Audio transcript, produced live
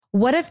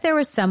What if there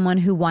was someone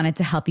who wanted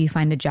to help you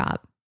find a job?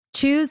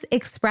 Choose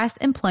Express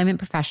Employment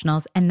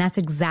Professionals, and that's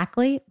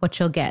exactly what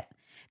you'll get.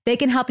 They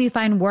can help you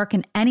find work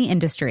in any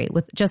industry.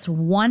 With just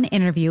one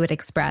interview at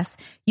Express,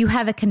 you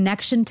have a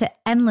connection to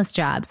endless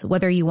jobs,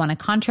 whether you want a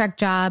contract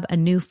job, a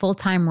new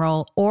full-time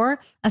role,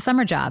 or a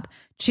summer job.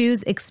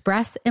 Choose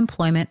Express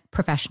Employment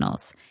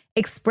Professionals.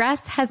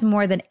 Express has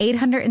more than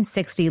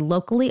 860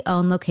 locally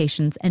owned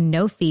locations and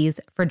no fees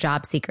for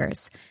job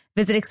seekers.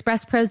 Visit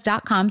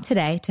expresspros.com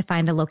today to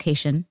find a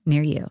location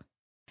near you.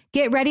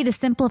 Get ready to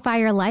simplify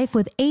your life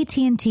with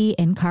AT&T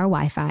in-car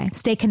Wi-Fi.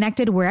 Stay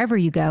connected wherever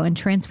you go and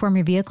transform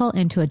your vehicle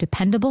into a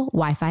dependable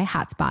Wi-Fi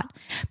hotspot.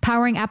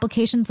 Powering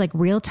applications like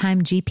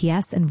real-time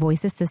GPS and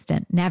voice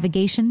assistant,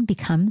 navigation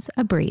becomes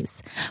a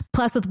breeze.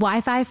 Plus, with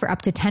Wi-Fi for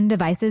up to 10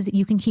 devices,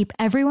 you can keep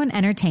everyone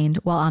entertained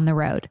while on the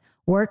road.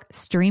 Work,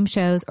 stream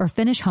shows, or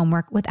finish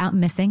homework without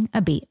missing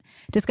a beat.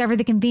 Discover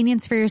the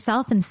convenience for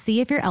yourself and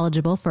see if you're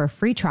eligible for a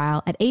free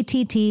trial at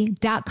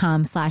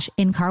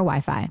att.com/in-car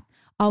Wi-Fi.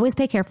 Always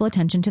pay careful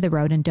attention to the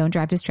road and don't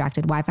drive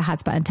distracted. Wi-Fi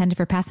hotspot intended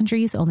for passenger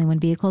use only when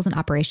vehicles in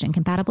operation.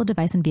 Compatible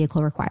device and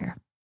vehicle require.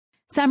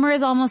 Summer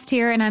is almost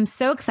here, and I'm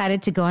so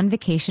excited to go on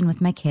vacation with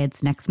my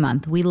kids next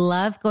month. We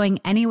love going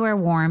anywhere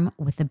warm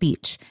with the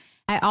beach.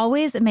 I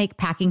always make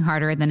packing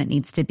harder than it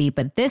needs to be,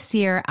 but this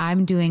year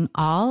I'm doing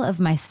all of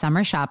my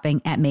summer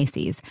shopping at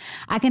Macy's.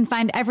 I can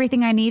find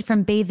everything I need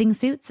from bathing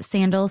suits,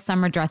 sandals,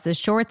 summer dresses,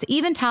 shorts,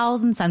 even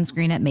towels and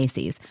sunscreen at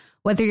Macy's.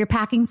 Whether you're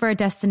packing for a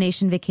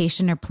destination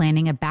vacation or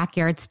planning a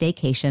backyard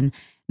staycation,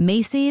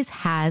 Macy's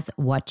has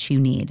what you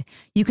need.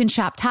 You can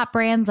shop top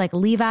brands like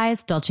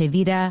Levi's, Dolce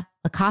Vita,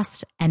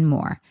 Lacoste, and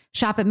more.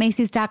 Shop at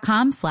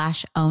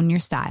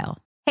Macy's.com/ownyourstyle.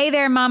 Hey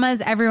there,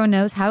 mamas. Everyone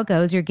knows how it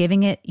goes. You're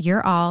giving it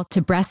your all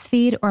to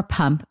breastfeed or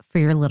pump for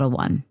your little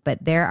one.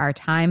 But there are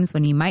times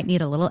when you might need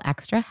a little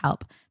extra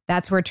help.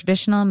 That's where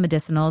Traditional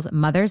Medicinal's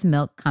Mother's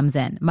Milk comes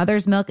in.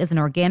 Mother's Milk is an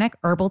organic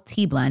herbal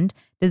tea blend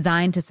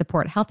designed to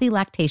support healthy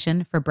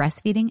lactation for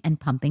breastfeeding and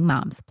pumping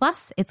moms.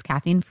 Plus, it's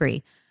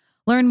caffeine-free.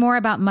 Learn more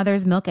about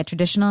Mother's Milk at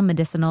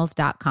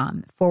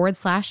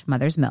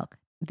traditionalmedicinals.com/Mother's Milk.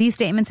 These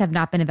statements have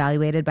not been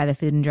evaluated by the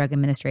Food and Drug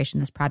Administration.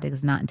 This product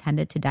is not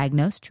intended to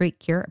diagnose, treat,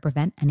 cure, or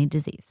prevent any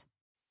disease.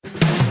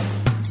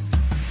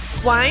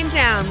 Wind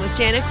Down with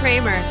Jana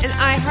Kramer, an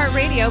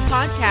iHeartRadio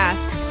podcast.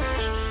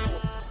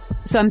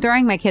 So I'm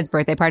throwing my kid's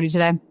birthday party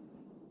today.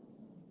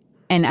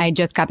 And I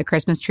just got the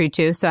Christmas tree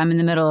too. So I'm in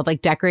the middle of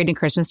like decorating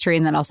Christmas tree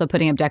and then also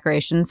putting up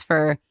decorations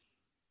for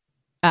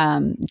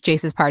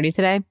Jace's party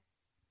today.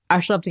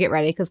 I still have to get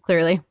ready because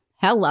clearly,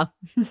 hello.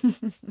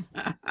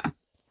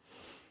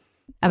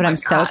 But I'm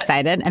so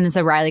excited. And then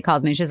so Riley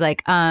calls me. She's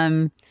like,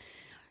 are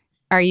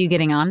you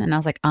getting on? And I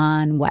was like,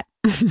 on what?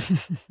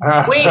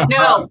 Wait,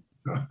 no.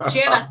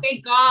 Jana,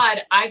 thank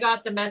God I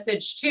got the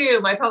message too.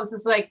 My post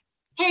is like,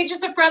 hey,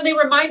 just a friendly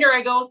reminder.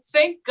 I go,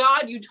 thank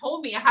God you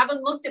told me. I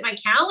haven't looked at my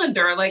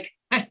calendar. I would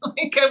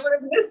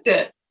have missed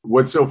it.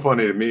 What's so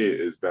funny to me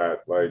is that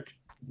like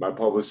my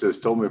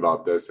publicist told me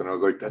about this and I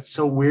was like, that's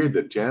so weird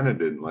that Jana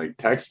didn't like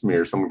text me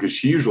or something because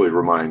she usually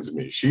reminds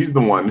me. She's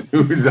the one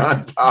who's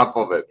on top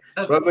of it.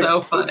 That's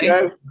so funny.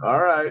 Okay, all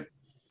right.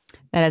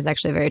 That is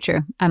actually very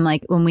true. I'm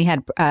like, when we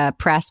had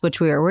press, which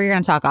we're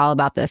going to talk all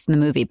about this in the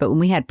movie, but when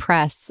we had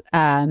press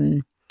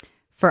for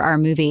our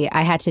movie,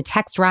 I had to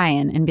text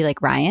Ryan and be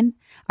like, Ryan,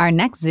 our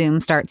next Zoom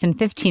starts in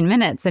 15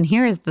 minutes. And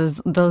here is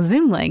the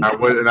Zoom link.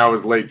 I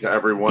was late to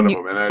every one of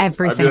them. And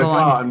every single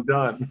one. Oh, I'm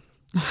done.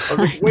 I was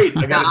like, wait,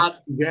 I got to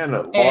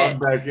Jana, log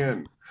back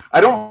in. I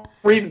don't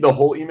read the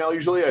whole email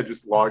usually. I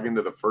just log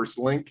into the first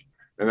link.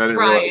 And I didn't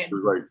realize it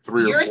was like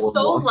 3 or 4 You're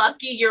so more.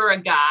 lucky you're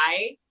a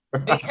guy.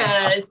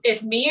 Because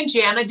if me and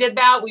Jana did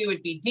that, we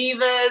would be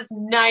divas,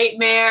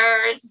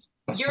 nightmares.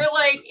 You're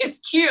like, it's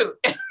cute.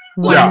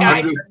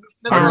 The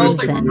girls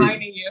are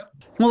reminding you.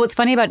 Well, what's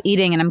funny about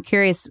eating, and I'm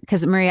curious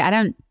because Maria, I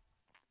don't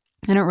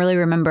really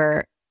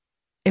remember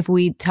if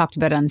we talked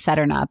about it on set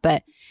or not,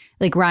 but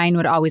like Ryan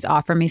would always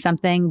offer me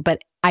something,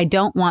 but I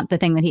don't want the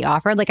thing that he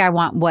offered. Like I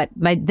want what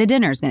the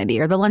dinner is going to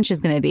be or the lunch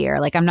is going to be, or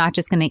like I'm not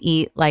just going to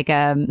eat like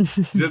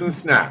She doesn't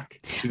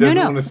snack.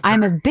 No,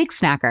 I'm a big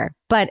snacker,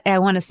 but I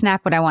want to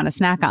snack what I want to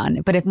snack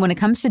on. But when it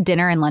comes to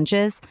dinner and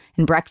lunches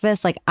and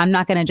breakfast, like I'm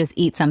not going to just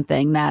eat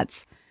something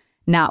that's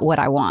not what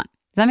I want.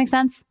 Does that make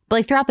sense? But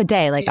like throughout the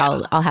day, like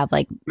I'll have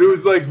like. It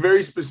was like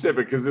very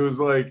specific because it was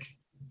like,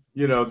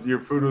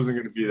 your food wasn't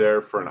going to be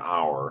there for an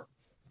hour.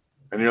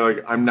 And you're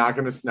like, I'm not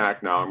going to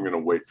snack now. I'm going to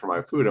wait for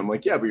my food. I'm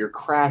like, yeah, but you're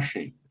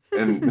crashing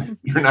and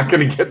you're not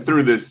going to get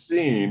through this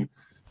scene.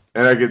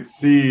 And I could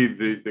see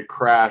the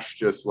crash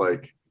just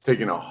like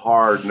taking a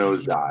hard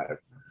nosedive.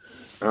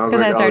 Because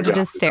I started to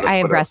just stare. I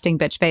have resting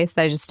bitch face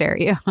that I just stare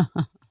at you.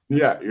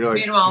 Yeah. You're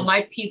like, meanwhile,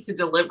 my pizza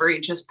delivery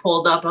just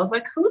pulled up. I was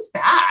like, who's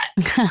that?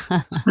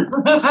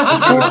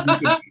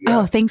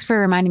 Oh, thanks for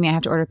reminding me. I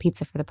have to order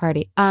pizza for the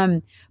party.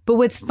 But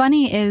what's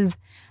funny is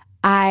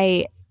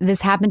this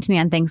happened to me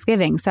on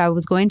Thanksgiving. So I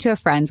was going to a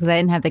friend's because I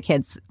didn't have the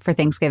kids for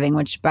Thanksgiving,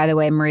 which, by the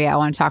way, Maria, I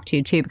want to talk to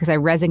you too, because I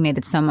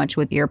resonated so much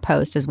with your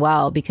post as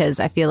well,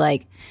 because I feel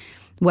like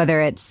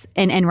whether it's,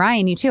 and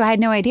Ryan, you too, I had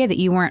no idea that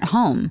you weren't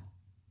home.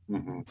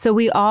 Mm-hmm. So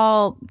we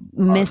all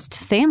missed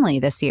family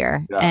this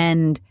year. Yeah.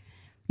 And,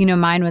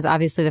 mine was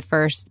obviously the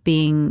first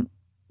being,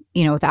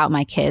 without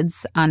my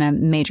kids on a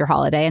major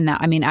holiday. And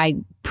I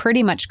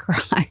pretty much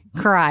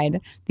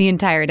cried the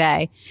entire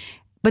day.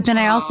 But then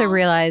I also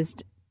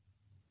realized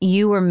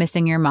you were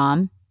missing your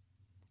mom.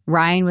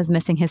 Ryan was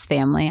missing his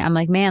family. I'm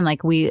like, man,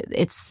 like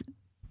there's,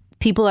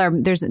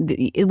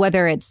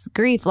 whether it's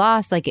grief,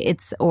 loss, like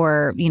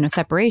or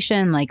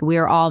separation, like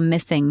we're all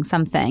missing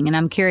something. And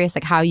I'm curious,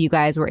 like how you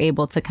guys were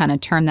able to kind of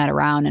turn that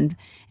around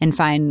and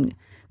find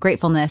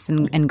gratefulness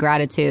and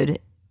gratitude,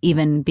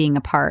 even being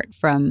apart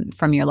from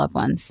your loved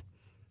ones.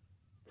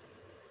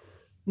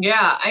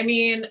 Yeah.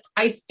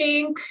 I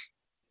think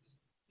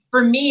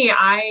for me,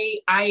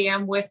 I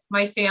am with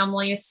my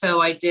family.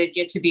 So I did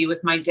get to be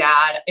with my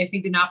dad. I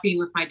think not being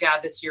with my dad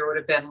this year would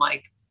have been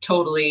like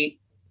totally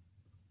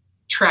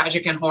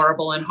tragic and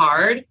horrible and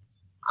hard.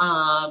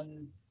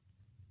 And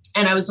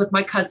I was with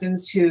my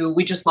cousins who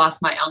we just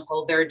lost my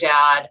uncle, their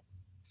dad,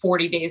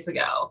 40 days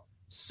ago.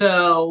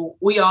 So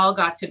we all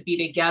got to be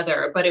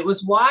together, but it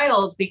was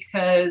wild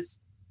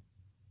because,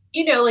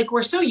 like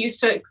we're so used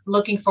to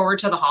looking forward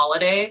to the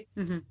holiday.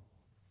 Mm-hmm.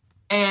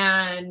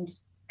 And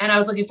I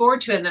was looking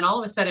forward to it. And then all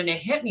of a sudden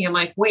it hit me. I'm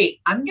like,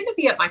 wait, I'm going to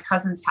be at my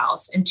cousin's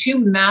house and two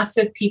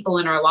massive people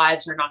in our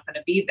lives are not going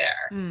to be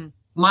there. Mm.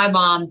 My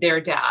mom, their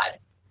dad.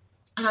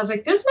 And I was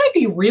like, this might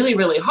be really,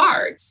 really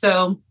hard.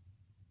 So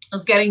I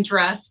was getting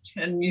dressed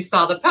and you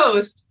saw the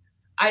post.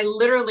 I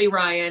literally,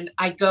 Ryan,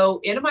 I go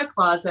into my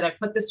closet. I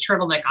put this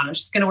turtleneck on. I was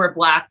just going to wear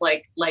black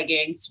like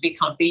leggings to be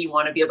comfy. You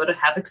want to be able to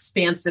have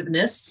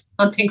expansiveness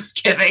on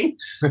Thanksgiving.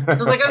 I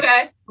was like,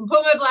 okay, I'll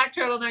put my black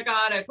turtleneck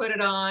on. I put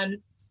it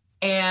on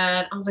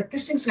and I was like,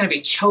 this thing's going to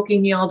be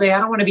choking me all day. I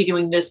don't want to be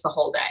doing this the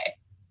whole day.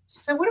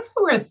 So what if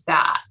I wear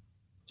that?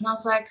 And I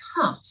was like,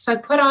 So I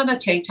put on a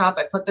tank top.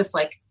 I put this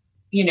like,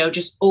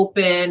 just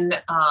open,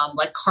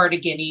 like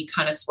cardigan-y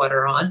kind of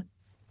sweater on.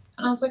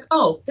 And I was like,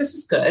 oh, this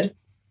is good.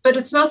 But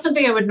it's not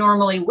something I would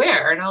normally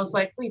wear. And I was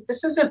like, wait,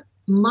 this isn't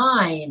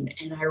mine.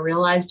 And I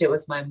realized it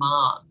was my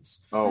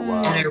mom's. Oh,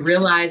 wow. And I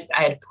realized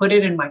I had put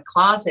it in my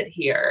closet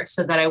here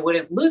so that I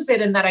wouldn't lose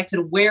it and that I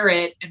could wear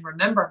it and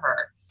remember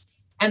her.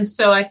 And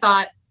so I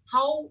thought,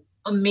 how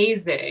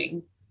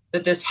amazing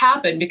that this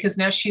happened, because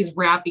now she's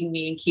wrapping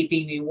me and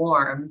keeping me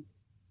warm.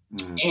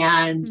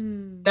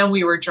 And then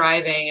we were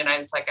driving and I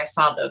was like, I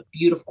saw the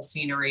beautiful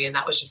scenery and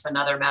that was just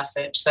another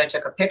message. So I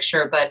took a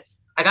picture, but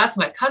I got to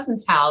my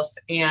cousin's house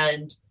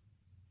and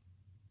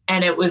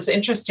it was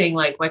interesting.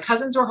 Like my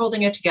cousins were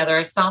holding it together.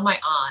 I saw my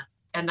aunt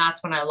and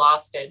that's when I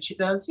lost it. She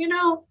goes,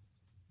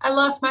 I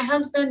lost my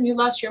husband. You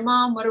lost your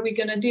mom. What are we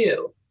going to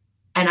do?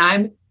 And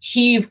I'm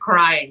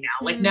crying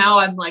now. Like now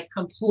I'm like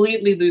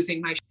completely losing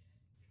my shit.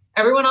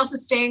 Everyone else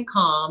is staying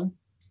calm.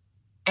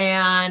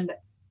 And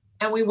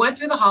we went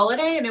through the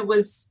holiday and it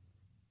was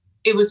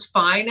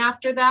fine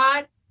after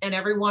that. And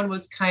everyone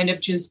was kind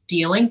of just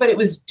dealing, but it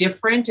was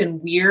different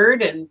and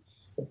weird and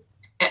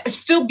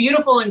still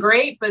beautiful and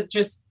great, but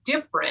just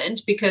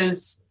different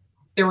because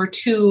there were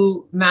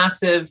two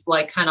massive,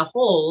 like kind of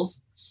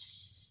holes.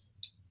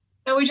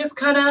 And we just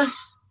kind of,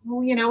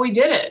 we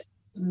did it.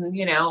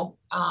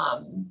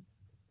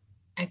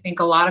 I think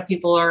a lot of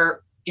people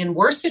are in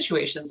worse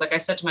situations. Like I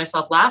said to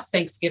myself, last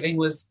Thanksgiving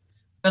was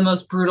the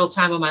most brutal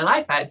time of my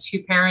life. I had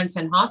two parents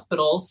in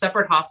hospitals,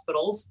 separate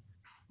hospitals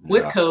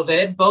with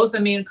COVID, both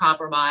immune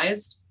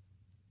compromised.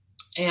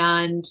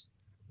 And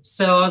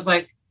so I was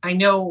like, I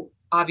know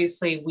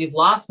obviously we've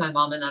lost my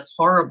mom and that's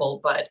horrible,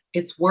 but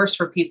it's worse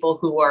for people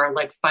who are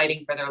like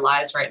fighting for their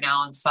lives right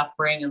now and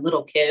suffering and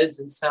little kids.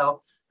 And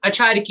so I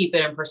try to keep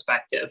it in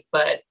perspective,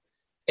 but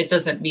it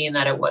doesn't mean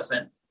that it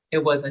wasn't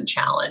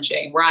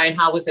challenging. Ryan,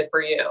 how was it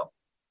for you?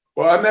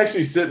 Well, I'm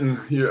actually sitting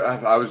here.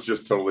 I was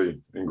just totally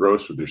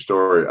engrossed with your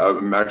story.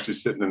 I'm actually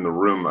sitting in the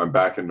room. I'm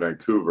back in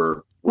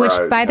Vancouver. Which,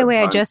 by the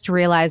way, I just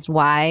realized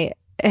why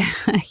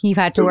you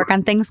had to work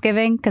on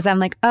Thanksgiving, because I'm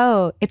like,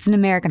 oh, it's an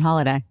American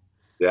holiday.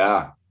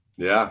 Yeah.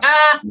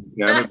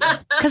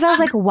 Because I was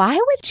like, why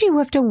would you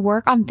have to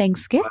work on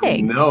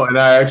Thanksgiving? No, and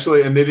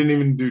they didn't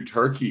even do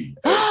turkey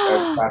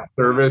at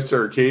service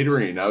or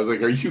catering. I was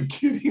like, are you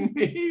kidding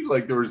me?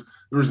 Like there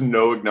was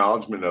no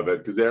acknowledgement of it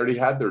because they already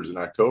had theirs in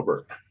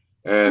October.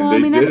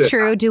 And that's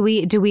true. Do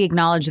we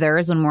acknowledge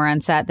theirs when we're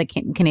on set? The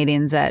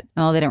Canadians that,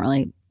 they don't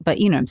really, but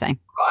you know what I'm saying.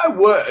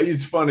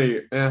 It's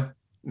funny.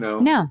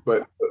 No.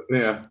 But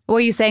yeah. Well,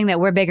 are you saying that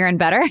we're bigger and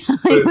better?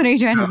 What are you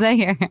trying to say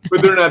here?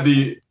 But they're not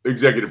the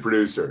executive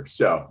producer,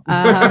 so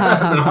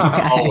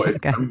okay. Always.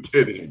 Okay. I'm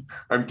kidding.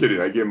 I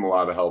give them a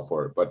lot of hell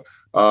for it. But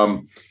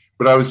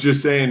I was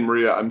just saying,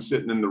 Maria, I'm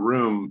sitting in the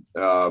room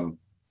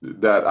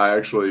that I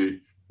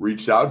actually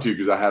reached out to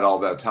because I had all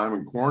that time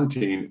in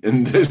quarantine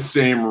in this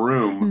same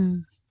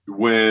room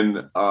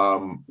when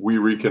we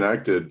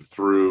reconnected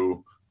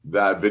through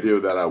that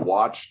video that I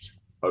watched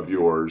of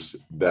yours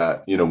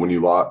that, when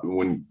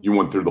you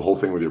went through the whole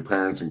thing with your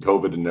parents and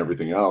COVID and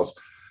everything else.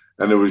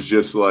 And it was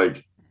just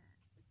like,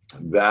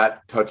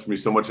 that touched me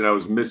so much. And I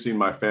was missing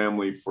my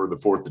family for the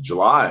 4th of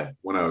July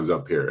when I was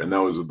up here. And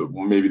that was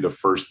maybe the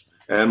first,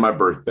 and my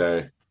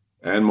birthday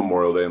and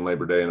Memorial Day and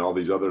Labor Day and all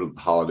these other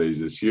holidays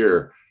this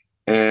year.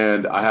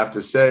 And I have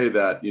to say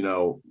that, you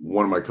know,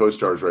 one of my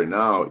co-stars right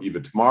now,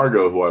 Eva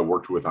Tamargo, who I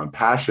worked with on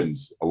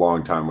Passions a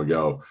long time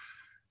ago,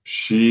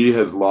 she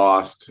has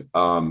lost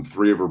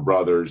 3 of her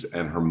brothers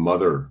and her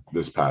mother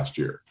this past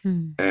year.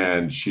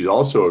 And she's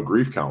also a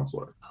grief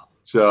counselor.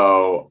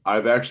 So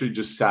I've actually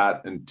just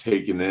sat and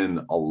taken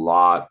in a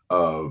lot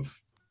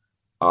of,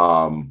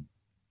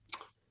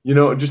 you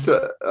know, just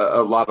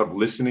a lot of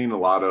listening, a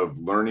lot of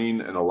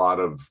learning, and a lot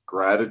of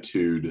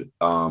gratitude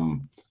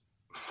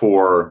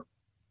for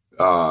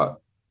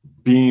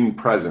being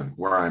present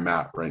where I'm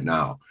at right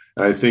now.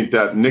 And I think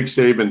that Nick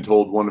Saban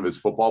told one of his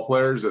football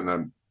players, and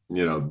I'm,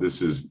 you know,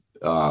 this is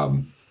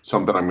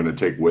something I'm going to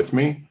take with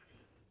me.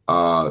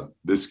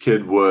 This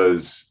kid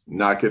was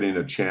not getting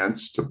a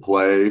chance to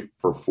play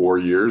for 4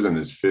 years. In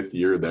his 5th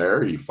year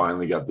there, he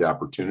finally got the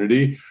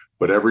opportunity.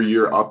 But every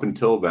year up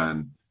until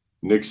then,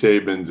 Nick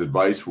Saban's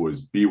advice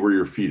was be where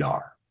your feet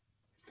are.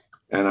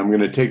 And I'm going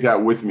to take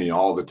that with me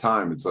all the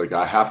time. It's like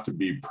I have to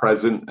be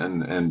present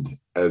and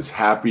as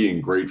happy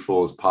and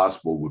grateful as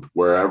possible with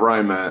wherever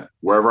I'm at,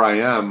 wherever I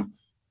am,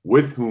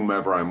 with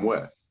whomever I'm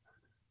with.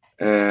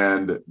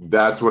 And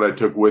that's what I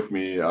took with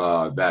me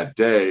that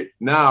day.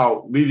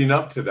 Now, leading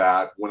up to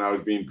that, when I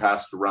was being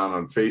passed around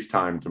on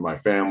FaceTime to my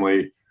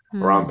family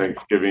around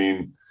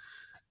Thanksgiving,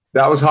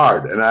 that was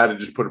hard. And I had to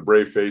just put a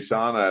brave face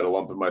on. I had a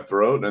lump in my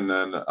throat. And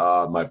then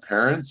my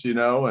parents, you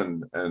know,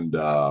 and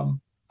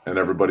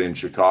everybody in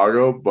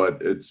Chicago.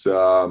 But it's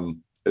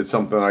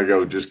something I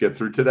go, just get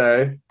through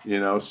today, you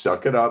know,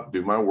 suck it up,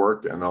 do my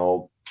work, and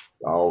I'll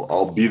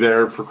be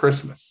there for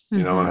Christmas,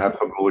 you know, and have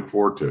something to look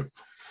forward to.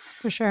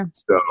 For sure.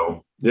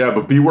 So yeah,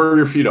 but be where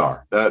your feet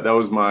are. That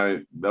was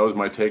my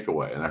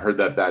takeaway. And I heard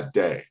that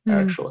day,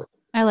 actually.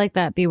 I like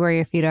that. Be where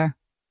your feet are.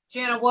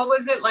 Jana, what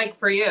was it like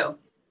for you?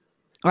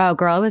 Oh,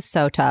 girl, it was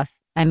so tough.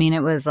 I mean, it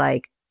was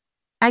like,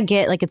 I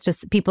get like, it's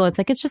just people, it's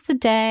like, it's just a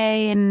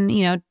day and,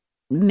 you know,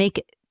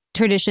 make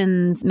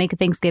traditions, make a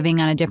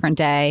Thanksgiving on a different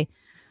day,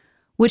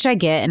 which I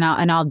get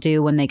and I'll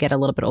do when they get a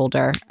little bit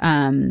older.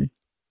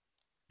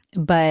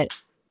 But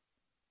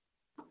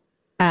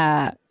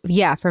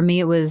yeah, for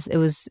me, it was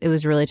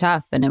really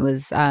tough. And it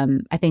was,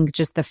 I think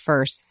just the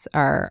firsts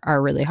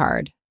are really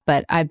hard,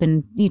 but I've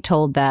been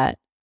told that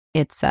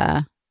it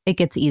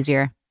gets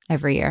easier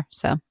every year.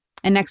 So,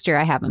 and next year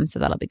I have them, so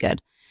that'll be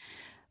good.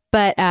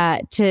 But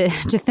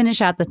to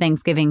finish out the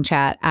Thanksgiving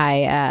chat,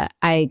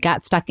 I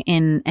got stuck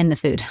in the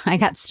food. I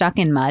got stuck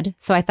in mud.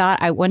 So I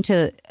thought it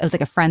was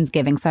like a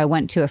Friendsgiving. So I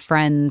went to a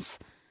friend's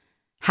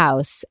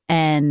house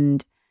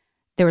and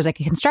there was like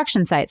a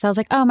construction site. So I was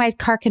like, oh, my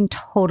car can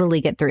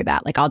totally get through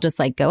that. Like I'll just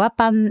like go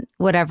up on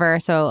whatever.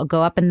 So I'll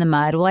go up in the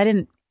mud. Well,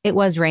 it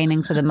was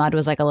raining. So the mud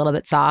was like a little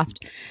bit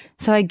soft.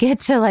 So I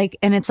get to like,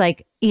 and it's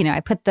like, you know,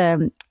 I put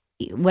the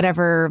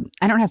whatever,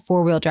 I don't have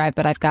 4-wheel drive,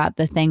 but I've got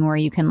the thing where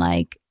you can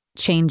like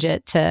change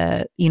it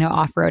to, you know,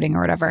 off-roading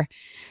or whatever.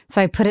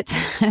 So I put it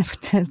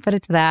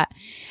to that.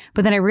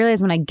 But then I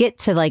realized when I get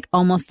to like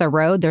almost the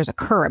road, there's a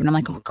curb and I'm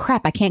like, oh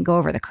crap, I can't go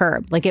over the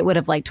curb. Like it would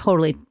have like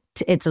totally,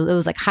 it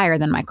was like higher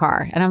than my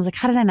car. And I was like,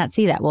 how did I not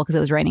see that? Well, because it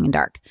was raining and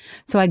dark.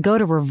 So I go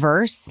to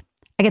reverse.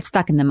 I get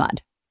stuck in the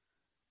mud.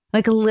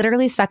 Like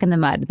literally stuck in the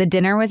mud. The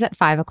dinner was at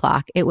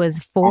 5:00. It was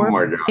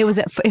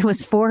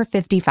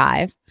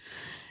 4:55.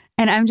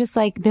 And I'm just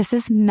like, this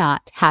is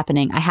not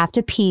happening. I have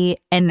to pee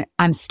and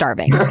I'm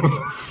starving.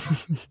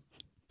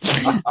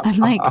 I'm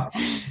like,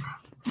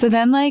 so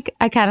then like,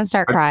 I kind of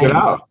start crying. Get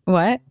out.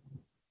 What?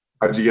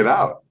 How'd you get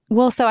out?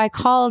 Well, so I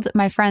called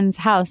my friend's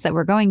house that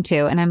we're going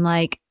to and I'm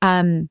like,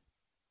 and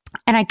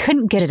I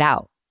couldn't get it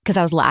out because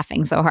I was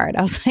laughing so hard.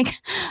 I was like,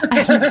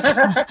 I'm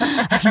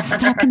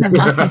stuck in the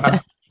mud.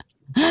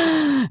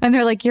 And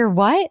they're like, you're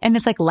what? And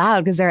it's like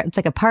loud because it's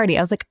like a party.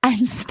 I was like,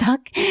 I'm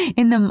stuck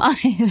in the mud.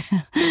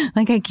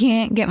 Like I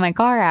can't get my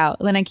car out.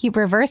 Then I keep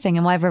reversing.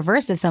 And well, I've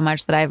reversed it so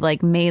much that I've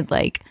like made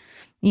like,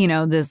 you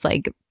know, this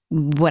like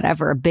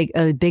whatever, a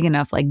big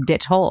enough like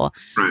ditch hole.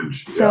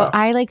 French, so yeah.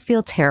 I like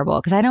feel terrible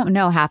because I don't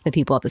know half the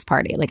people at this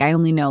party. Like I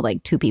only know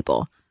like 3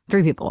 people.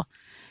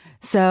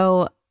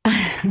 So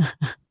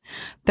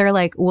they're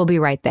like, we'll be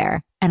right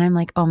there. And I'm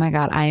like, oh my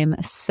God, I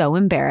am so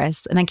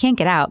embarrassed. And I can't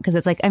get out because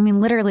it's like, I mean,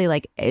 literally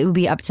like it would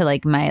be up to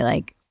like my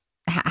like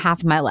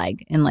half my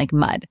leg in like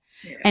mud.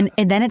 Yeah.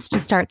 And then it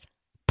just starts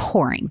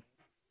pouring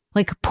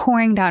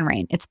down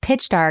rain. It's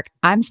pitch dark.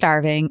 I'm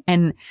starving.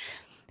 And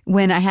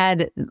when I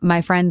had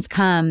my friends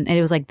come and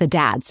it was like the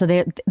dads. So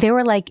they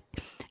were like,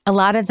 a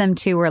lot of them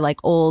too were like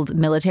old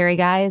military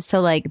guys.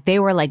 So like they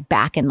were like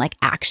back in like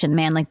action,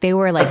 man. Like they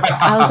were like,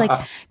 I was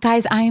like,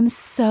 guys, I am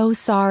so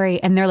sorry.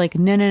 And they're like,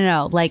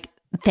 no. Like,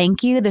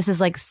 thank you. This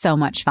is like so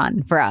much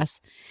fun for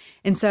us.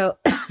 And so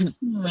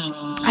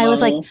I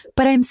was like,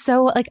 but I'm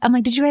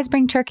like, did you guys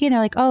bring turkey? And they're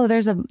like, oh,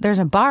 there's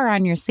a bar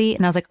on your seat.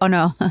 And I was like, oh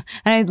no.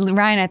 And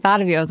Ryan, I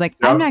thought of you. I was like,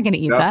 I'm not going to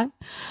eat that.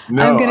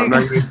 No, I'm not going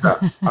to eat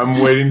that. I'm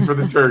waiting for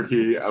the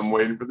turkey. I'm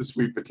waiting for the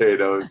sweet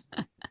potatoes.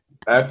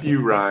 F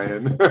you,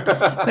 Ryan.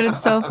 But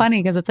it's so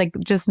funny because it's like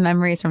just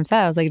memories from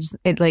set. I was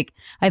like,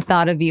 I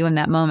thought of you in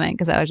that moment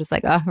because I was just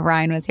like, oh, if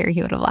Ryan was here,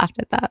 he would have laughed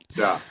at that.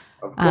 Yeah,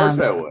 of course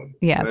I would.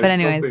 Yeah, but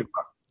anyways.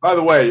 By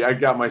the way, I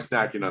got my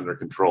snacking under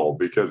control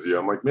because of you.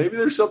 I'm like, maybe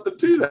there's something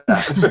to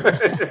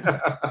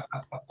that.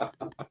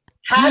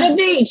 How did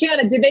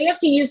they have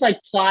to use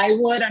like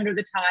plywood under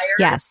the tire?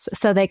 Yes.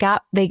 So they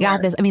got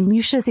this. I mean,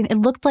 you should have seen, it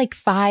looked like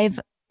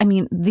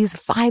these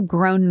 5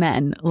 grown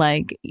men,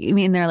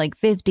 in their like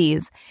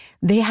 50s,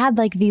 they had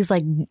like these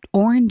like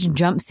orange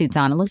jumpsuits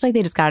on. It looked like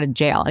they just got out of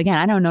jail. Again,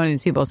 I don't know any of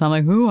these people. So I'm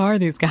like, who are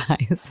these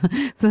guys?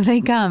 So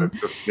they come.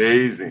 That's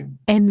amazing.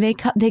 And they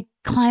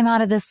climb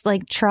out of this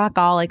like truck,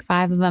 all like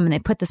 5 of them, and they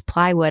put this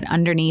plywood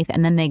underneath.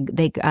 And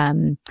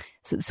then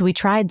so we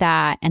tried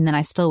that, and then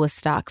I still was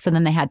stuck. So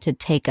then they had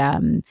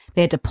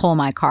to pull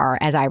my car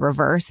as I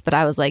reversed, but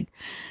I was like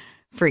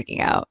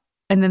freaking out.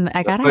 And then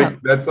I got out.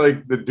 That's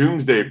like the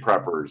doomsday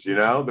preppers,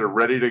 they're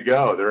ready to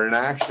go. They're in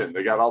action.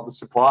 They got all the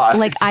supplies.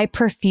 Like I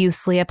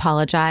profusely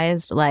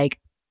apologized, like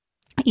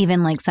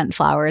even like sent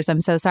flowers.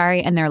 I'm so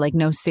sorry. And they're like,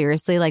 no,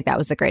 seriously, like that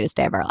was the greatest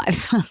day of our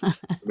lives.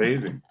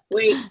 Amazing.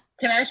 Wait,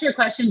 can I ask you a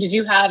question? Did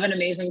you have an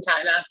amazing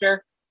time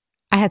after?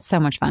 I had so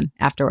much fun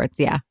afterwards.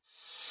 Yeah.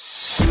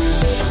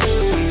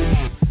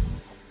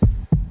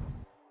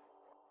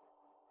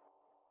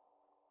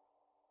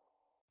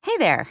 Hey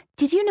there.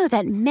 Did you know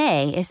that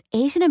May is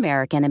Asian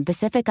American and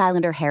Pacific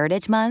Islander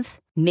Heritage Month?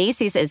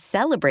 Macy's is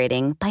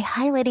celebrating by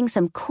highlighting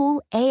some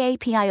cool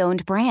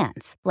AAPI-owned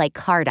brands like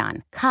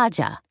Cardon,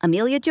 Kaja,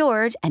 Amelia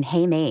George, and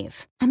Hey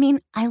Mave. I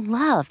mean, I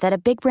love that a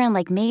big brand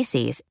like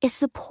Macy's is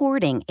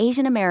supporting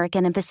Asian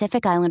American and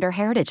Pacific Islander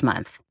Heritage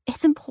Month.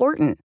 It's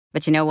important.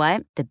 But you know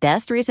what? The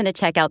best reason to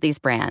check out these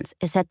brands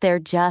is that they're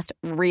just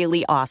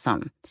really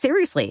awesome.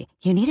 Seriously,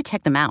 you need to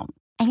check them out.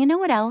 And you know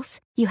what else?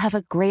 You have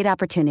a great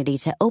opportunity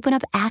to open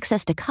up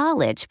access to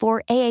college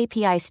for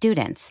AAPI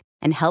students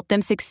and help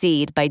them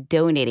succeed by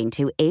donating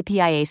to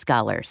APIA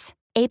Scholars.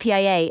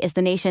 APIA is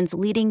the nation's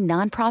leading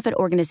nonprofit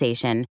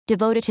organization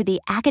devoted to the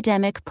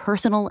academic,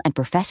 personal, and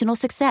professional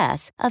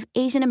success of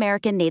Asian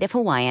American, Native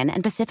Hawaiian,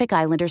 and Pacific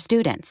Islander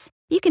students.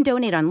 You can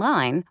donate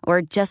online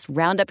or just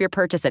round up your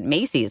purchase at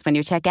Macy's when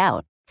you check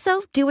out.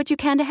 So do what you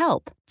can to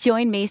help.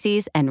 Join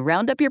Macy's and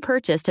round up your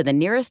purchase to the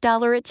nearest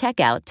dollar at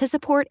checkout to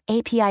support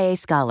APIA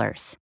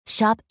Scholars.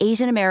 Shop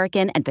Asian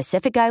American and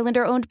Pacific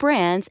Islander-owned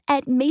brands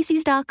at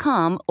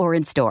Macy's.com or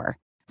in store.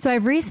 So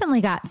I've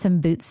recently got some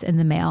boots in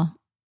the mail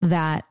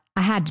that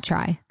I had to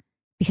try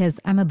because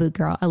I'm a boot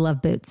girl. I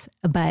love boots.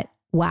 But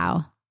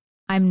wow,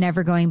 I'm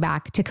never going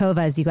back.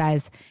 Tecovas, you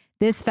guys.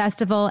 This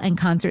festival and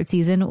concert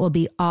season will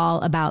be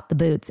all about the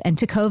boots. And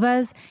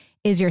Tecovas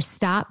is your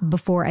stop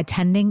before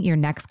attending your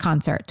next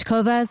concert.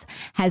 Tecovas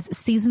has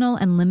seasonal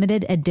and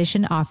limited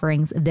edition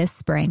offerings this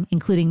spring,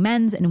 including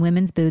men's and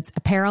women's boots,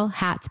 apparel,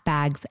 hats,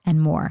 bags,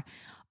 and more.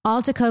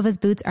 All Tecovas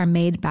boots are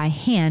made by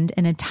hand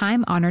in a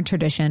time-honored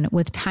tradition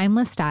with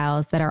timeless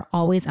styles that are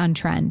always on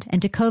trend. And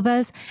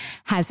Tecovas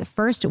has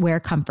first wear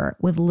comfort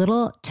with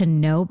little to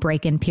no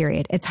break-in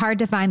period. It's hard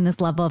to find this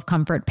level of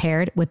comfort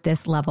paired with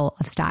this level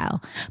of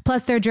style.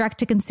 Plus, their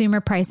direct-to-consumer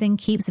pricing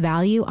keeps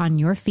value on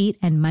your feet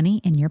and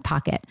money in your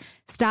pocket.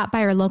 Stop by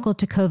your local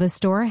Tecovas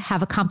store,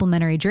 have a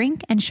complimentary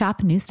drink, and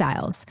shop new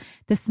styles.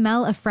 The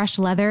smell of fresh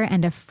leather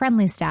and a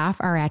friendly staff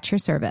are at your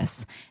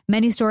service.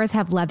 Many stores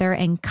have leather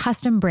and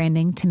custom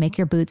branding to make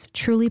your boots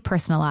truly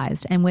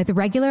personalized. And with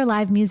regular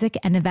live music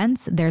and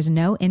events, there's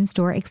no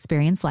in-store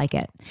experience like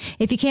it.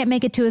 If you can't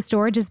make it to a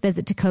store, just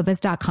visit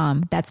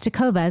Tecovas.com. That's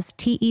Tecovas,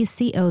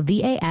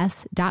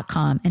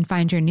 Tecovas.com, and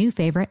find your new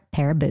favorite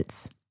pair of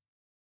boots.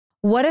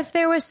 What if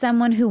there was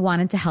someone who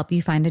wanted to help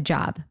you find a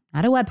job?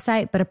 Not a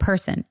website, but a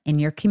person in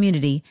your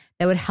community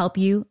that would help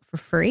you for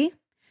free?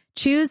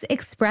 Choose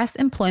Express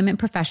Employment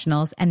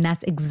Professionals, and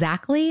that's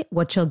exactly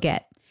what you'll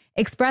get.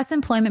 Express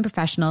Employment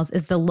Professionals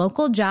is the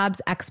local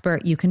jobs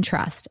expert you can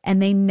trust,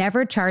 and they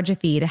never charge a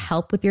fee to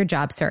help with your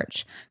job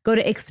search. Go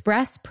to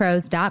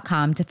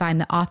expresspros.com to find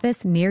the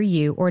office near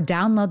you or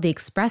download the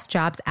Express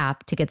Jobs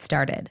app to get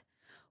started.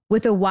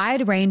 With a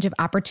wide range of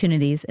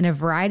opportunities in a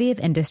variety of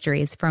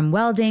industries, from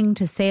welding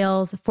to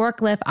sales,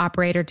 forklift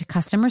operator to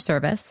customer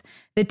service,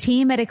 the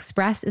team at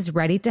Express is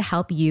ready to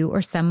help you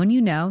or someone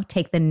you know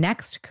take the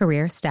next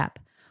career step.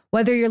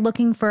 Whether you're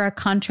looking for a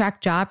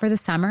contract job for the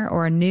summer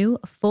or a new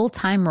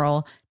full-time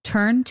role,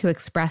 turn to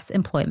Express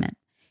Employment.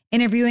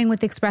 Interviewing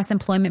with Express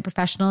Employment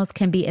Professionals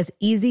can be as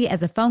easy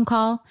as a phone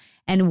call,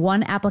 and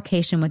one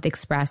application with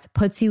Express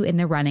puts you in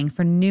the running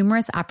for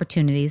numerous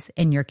opportunities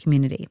in your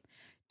community.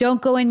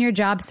 Don't go in your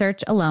job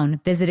search alone.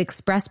 Visit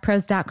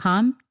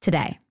expresspros.com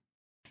today.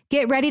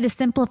 Get ready to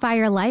simplify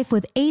your life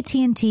with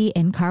AT&T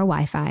in-car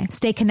Wi-Fi.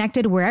 Stay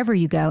connected wherever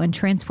you go and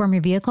transform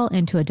your vehicle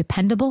into a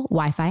dependable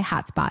Wi-Fi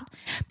hotspot.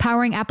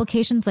 Powering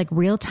applications like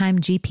real-time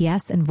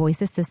GPS and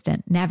voice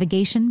assistant,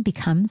 navigation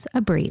becomes a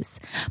breeze.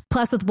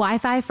 Plus, with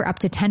Wi-Fi for up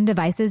to 10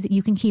 devices,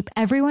 you can keep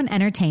everyone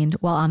entertained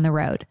while on the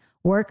road.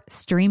 work,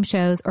 stream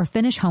shows, or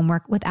finish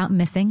homework without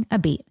missing a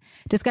beat.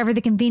 Discover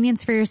the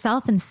convenience for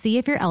yourself and see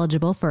if you're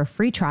eligible for a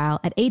free trial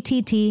at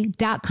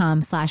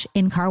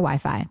att.com/in-car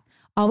Wi-Fi.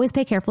 Always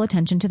pay careful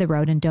attention to the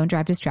road and don't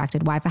drive distracted.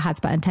 Wi-Fi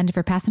hotspot intended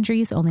for passenger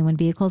use only when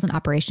vehicles in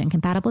operation.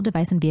 Compatible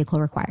device and vehicle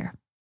require.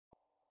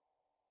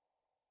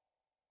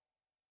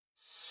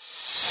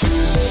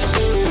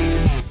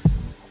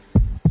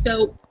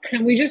 So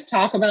can we just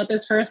talk about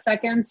this for a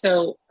second?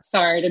 So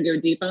sorry to go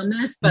deep on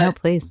this, but No,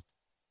 please.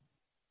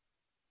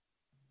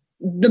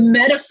 the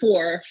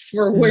metaphor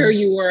for where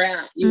you were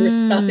at, you were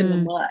stuck in the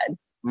mud.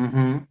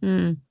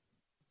 Mm-hmm.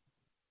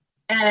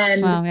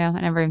 And Well, yeah,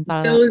 I never even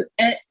thought of those,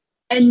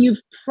 and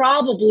you've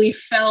probably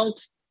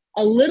felt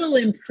a little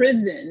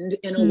imprisoned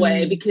in a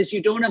way because you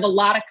don't have a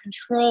lot of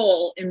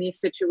control in these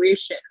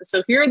situations.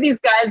 So here are these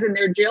guys in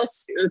their jail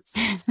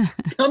suits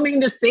coming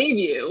to save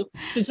you,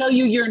 to tell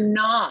you you're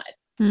not,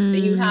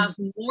 that you have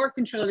more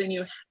control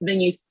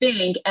than you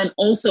think, and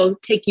also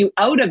take you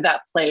out of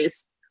that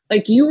place.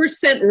 Like you were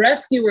sent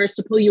rescuers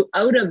to pull you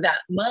out of that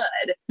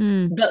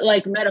mud, but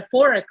like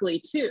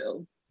metaphorically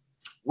too.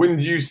 When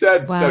you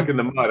said Wow. stuck in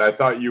the mud, I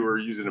thought you were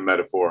using a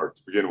metaphor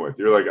to begin with.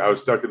 You're like, I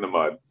was stuck in the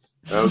mud.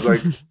 And I was like,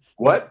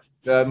 what?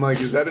 I'm like,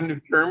 is that a new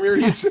term you're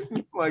using?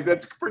 I'm like,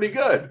 that's pretty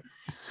good.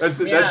 That's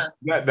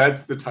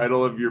the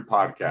title of your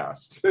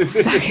podcast.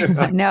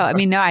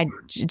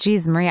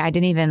 Geez, Maria, I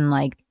didn't even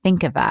like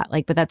think of that.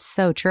 Like, but that's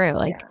so true.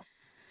 Like,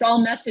 It's all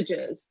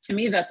messages. To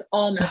me, that's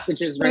all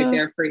messages right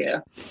there for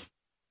you.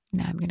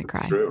 no, I'm gonna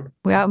cry. True.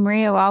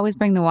 Maria will always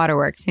bring the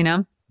waterworks, you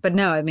know. But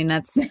no, I mean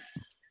that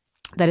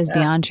is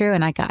beyond true.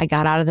 And I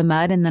got out of the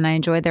mud, and then I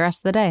enjoyed the rest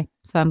of the day.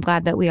 So I'm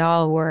glad that we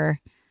all were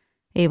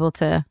able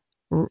to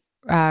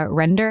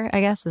render.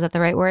 I guess, is that the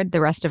right word?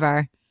 The rest of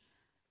our.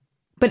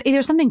 But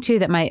there's something too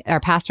that our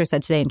pastor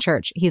said today in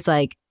church. He's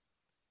like,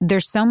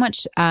 there's so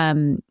much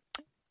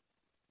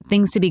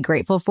things to be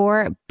grateful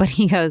for, but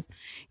he's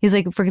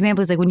like, for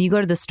example, he's like, when you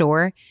go to the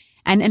store.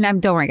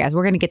 And don't worry, guys,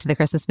 we're going to get to the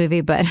Christmas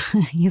movie. But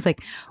he's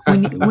like,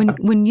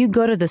 when you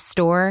go to the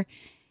store,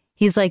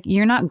 he's like,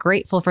 you're not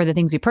grateful for the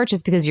things you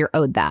purchase because you're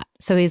owed that.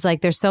 So he's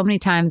like, there's so many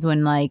times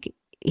when like,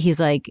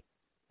 he's like,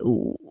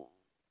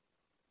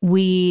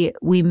 we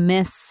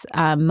miss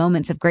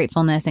moments of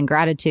gratefulness and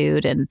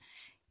gratitude. And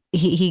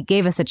he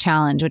gave us a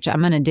challenge, which I'm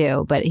going to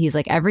do. But he's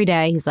like, every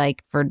day, he's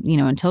like, for,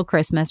 until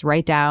Christmas,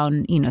 write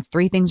down,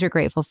 3 things you're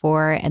grateful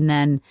for, and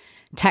then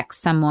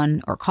text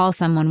someone or call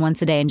someone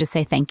once a day and just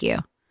say thank you.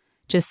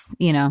 Just,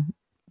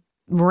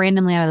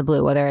 randomly out of the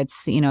blue, whether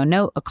it's, a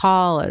note, a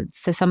call, or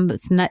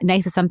it's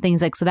nice as something.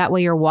 Like, so that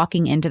way you're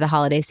walking into the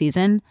holiday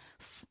season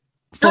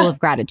full of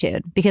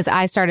gratitude. Because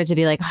I started to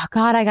be like, oh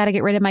God, I got to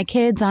get rid of my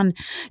kids on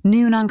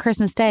noon on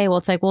Christmas Day. Well,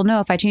 it's like, well, no,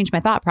 if I change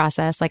my thought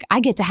process, like I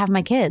get to have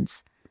my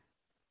kids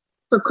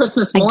for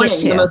Christmas morning,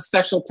 the most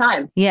special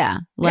time. Yeah.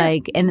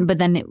 Like, but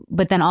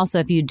then also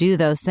if you do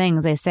those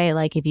things, they say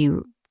like,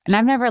 and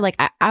I've never like,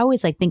 I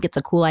always like think it's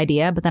a cool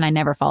idea, but then I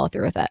never follow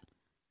through with it.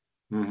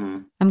 Mm-hmm.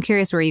 I'm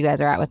curious where you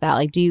guys are at with that.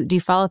 Like, do you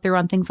follow through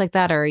on things like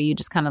that? Or are you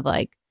just kind of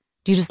like,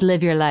 do you just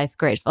live your life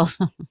grateful?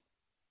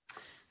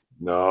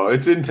 No,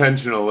 it's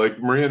intentional. Like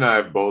Maria and I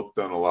have both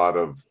done a lot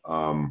of,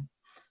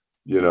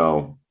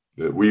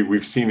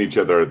 we've seen each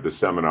other at the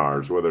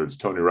seminars, whether it's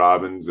Tony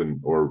Robbins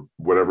or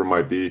whatever it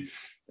might be.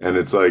 And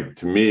it's like,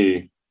 to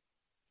me,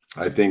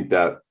 I think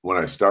that when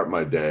I start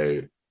my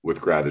day with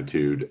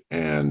gratitude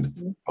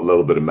and a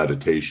little bit of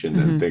meditation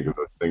and think of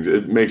those things,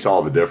 it makes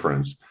all the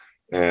difference.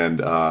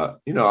 And, I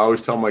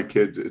always tell my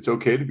kids, it's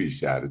okay to be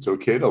sad. It's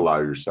okay to allow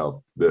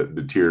yourself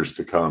the tears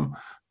to come.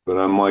 But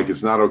I'm like,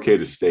 it's not okay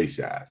to stay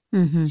sad.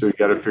 Mm-hmm. So you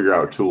got to figure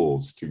out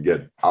tools to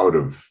get out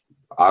of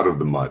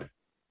the mud,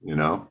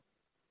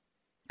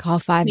 Call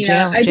 5 Yeah,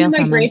 jail. I do my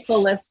someone.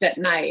 grateful list at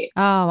night.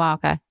 Oh, wow.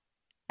 Okay.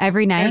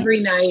 Every night?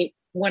 Every night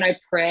when I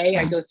pray,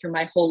 I go through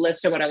my whole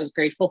list of what I was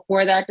grateful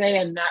for that day.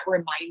 And that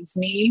reminds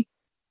me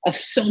of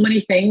so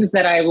many things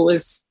that I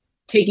was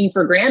taking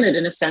for granted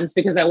in a sense,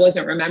 because I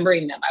wasn't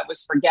remembering them. I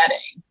was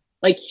forgetting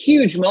like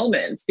huge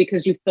moments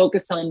because you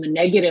focus on the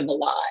negative a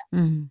lot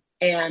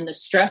and the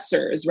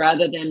stressors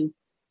rather than,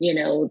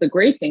 the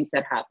great things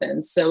that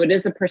happen. So it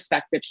is a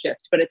perspective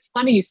shift, but it's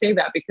funny you say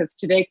that because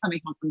today coming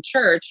home from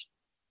church,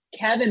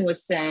 Kevin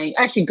was saying,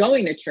 actually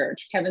going to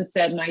church, Kevin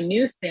said, my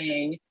new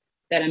thing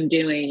that I'm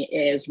doing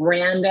is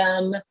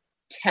random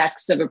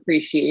texts of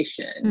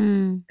appreciation.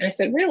 And I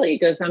said, really? He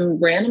goes, I'm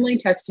randomly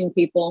texting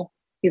people.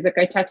 He's like,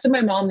 I texted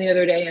my mom the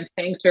other day and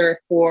thanked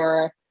her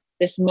for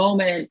this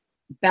moment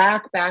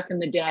back in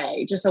the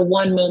day, just a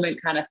one moment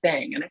kind of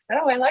thing. And I said,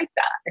 oh, I like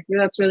that. I think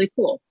that's really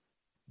cool.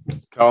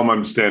 Tell him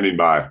I'm standing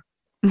by.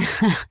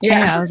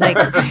 Yeah. I was like,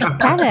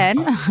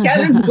 Kevin.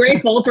 Kevin's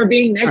grateful for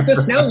being Nick the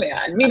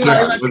Snowman.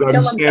 Meanwhile, he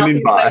wants to kill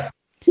himself.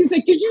 He's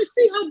like, did you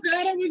see how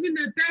bad I was in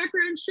that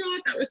background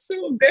shot? That was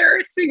so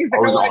embarrassing. He's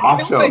like, that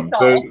was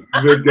awesome.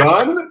 The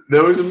gun?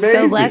 That was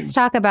amazing. So let's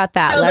talk about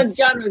that. The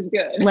gun was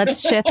good. let's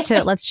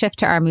shift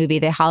to our movie,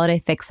 The Holiday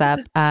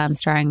Fix-Up,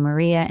 starring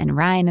Maria and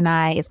Ryan and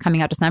I. It's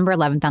coming out December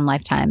 11th on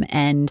Lifetime.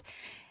 And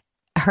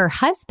her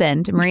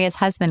husband, Maria's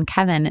husband,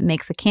 Kevin,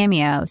 makes a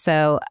cameo.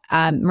 So,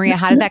 Maria,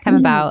 how did that come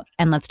about?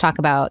 And let's talk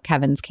about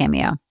Kevin's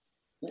cameo.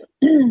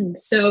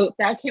 So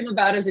that came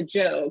about as a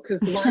joke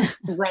because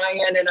once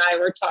Ryan and I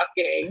were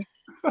talking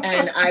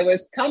and I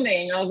was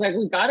coming, I was like,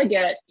 we got to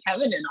get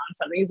Kevin in on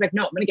something. He's like,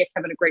 no, I'm going to get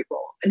Kevin a great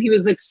role. And he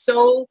was like,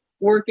 so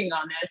working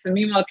on this. And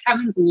meanwhile,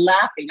 Kevin's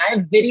laughing. I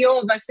have video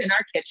of us in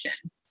our kitchen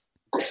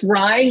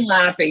crying,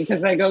 laughing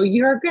because I go,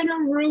 you're going to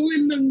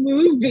ruin the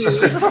movie.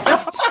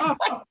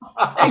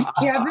 And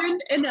Kevin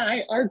and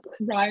I are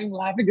crying,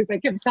 laughing because I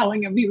kept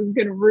telling him he was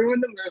going to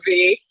ruin the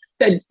movie,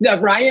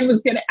 that Ryan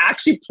was going to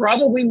actually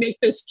probably make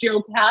this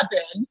joke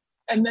happen,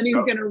 and then he's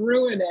going to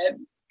ruin it.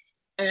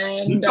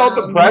 And he felt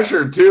the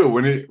pressure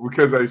too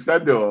because I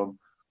said to him,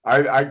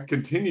 I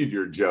continued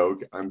your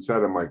joke on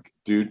set. I'm like,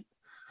 dude,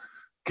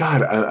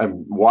 God,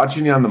 I'm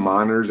watching you on the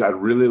monitors. I'd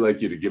really like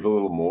you to give a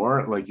little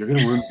more. Like, you're going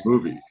to ruin the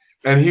movie.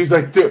 And he's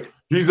like, dude,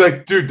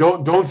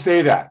 don't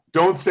say that.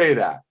 Don't say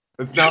that.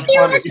 It's not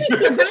funny.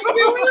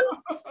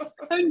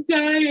 I'm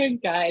dying,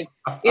 guys.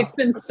 It's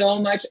been so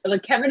much.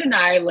 Like, Kevin and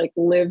I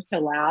live to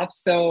laugh.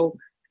 So,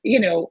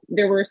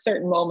 there were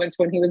certain moments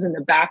when he was in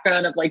the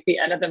background of the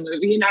end of the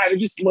movie, and I would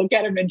just look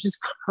at him and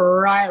just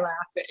cry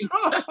laughing.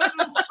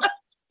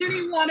 And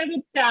he wanted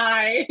to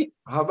die.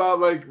 How about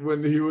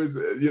when he was,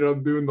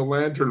 doing the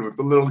lantern with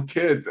the little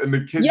kids, and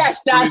the kids? Yes,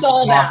 that's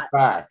all that.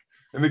 Back.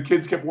 And the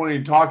kids kept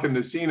wanting to talk in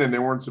the scene, and they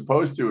weren't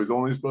supposed to. It was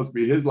only supposed to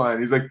be his line.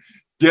 He's like,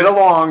 "Get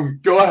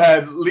along, go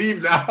ahead,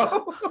 leave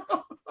now."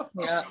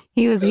 Yeah,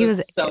 he was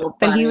so funny.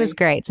 But he was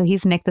great. So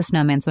he's Nick the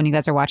Snowman. So when you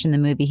guys are watching the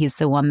movie, he's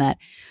the one that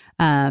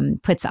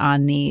puts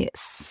on the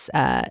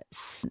snowball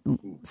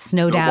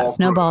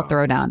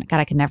throwdown. God,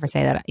 I could never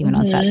say that even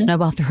on set.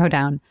 Snowball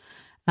throwdown.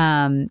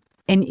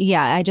 And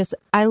yeah,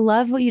 I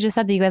love what you just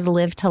said, that you guys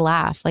live to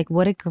laugh.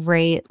 What a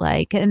great,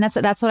 and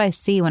that's what I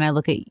see when I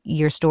look at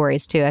your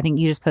stories too. I think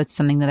you just posted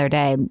something the other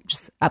day,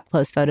 just up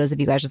close photos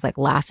of you guys just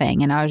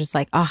laughing. And I was just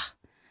like, oh,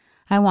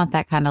 I want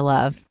that kind of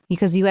love,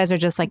 because you guys are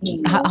just how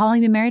long have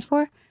you been married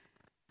for?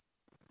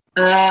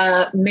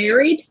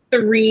 Married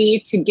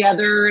 3,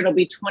 together it'll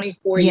be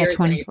 24 years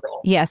in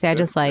April. Yeah, see, I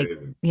just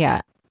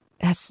yeah,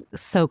 that's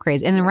so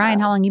crazy. And then Ryan,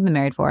 how long have you been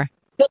married for?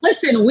 But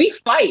listen, we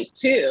fight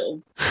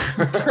too.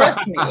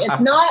 Trust me.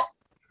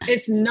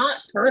 It's not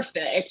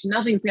perfect.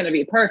 Nothing's going to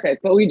be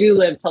perfect, but we do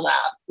live to laugh.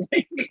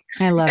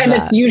 I love and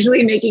that. It's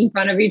usually making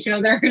fun of each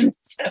other. And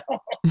so.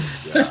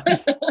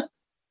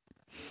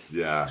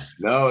 Yeah.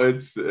 No,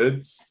 it's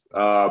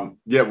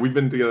we've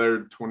been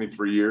together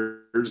 23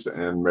 years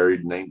and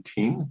married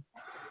 19.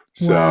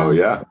 So wow.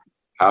 Yeah,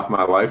 half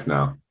my life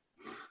now.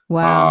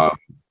 Wow.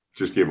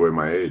 Just gave away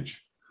my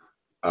age.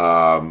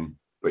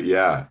 But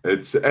yeah,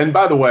 and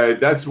by the way,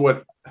 that's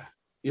what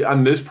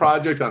on this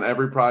project, on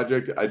every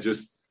project,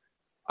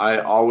 I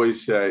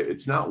always say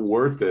it's not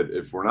worth it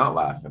if we're not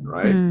laughing,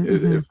 right?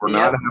 Mm-hmm. If we're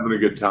not having a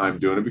good time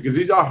doing it, because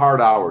these are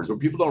hard hours. What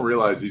people don't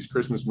realize, these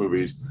Christmas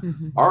movies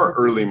are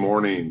early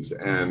mornings,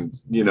 and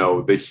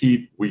the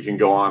heat, we can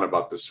go on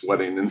about the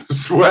sweating and the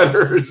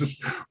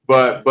sweaters,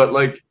 but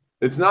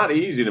it's not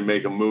easy to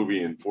make a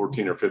movie in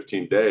 14 or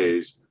 15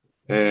 days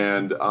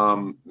and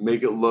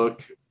make it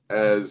look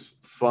as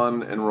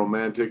fun and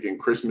romantic and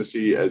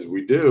Christmassy as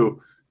we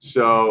do.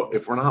 So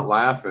if we're not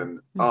laughing,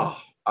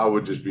 I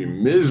would just be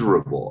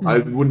miserable. I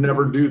would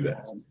never do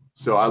this.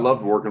 So I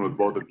loved working with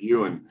both of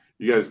you, and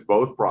you guys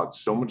both brought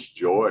so much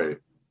joy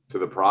to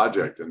the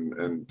project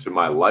and to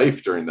my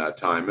life during that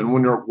time. And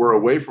when we're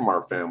away from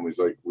our families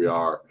like we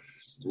are,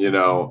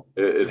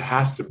 it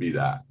has to be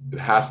that. It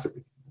has to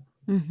be.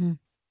 Mm-hmm.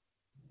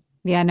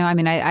 Yeah, no, I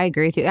mean, I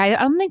agree with you. I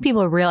don't think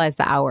people realize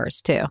the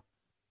hours too.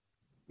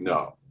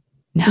 No.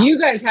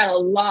 You guys had a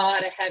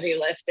lot of heavy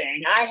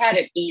lifting. I had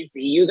it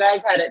easy. You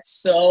guys had it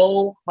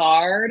so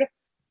hard.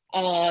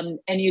 And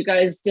you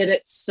guys did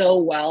it so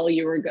well.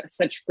 You were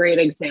such great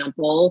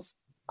examples.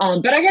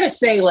 But I got to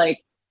say,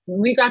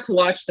 we got to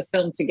watch the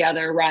film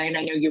together. Ryan,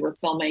 I know you were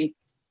filming.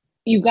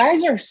 You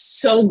guys are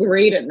so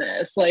great in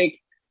this,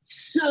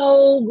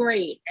 so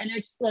great. And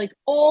it's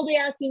all the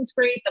acting's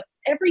great.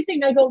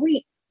 Everything. I go,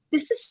 wait,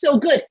 this is so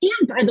good.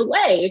 And by the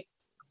way,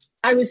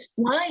 I was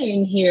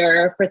flying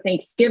here for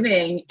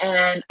Thanksgiving,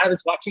 and I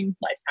was watching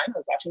Lifetime. I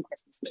was watching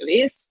Christmas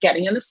movies,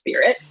 getting in the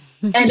spirit.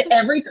 And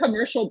every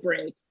commercial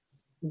break,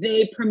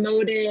 they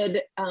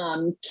promoted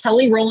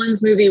Kelly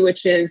Rowland's movie,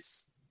 which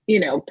is,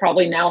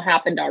 probably now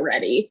happened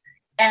already,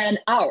 and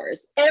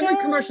ours. Every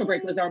commercial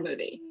break was our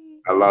movie.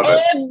 I love it.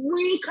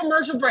 Every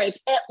commercial break,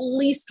 at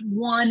least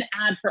one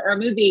ad for our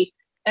movie.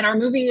 And our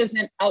movie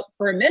isn't out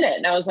for a minute.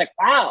 And I was like,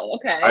 wow,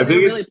 okay. I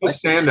think it's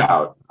a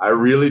standout. I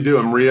really do.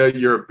 And Maria,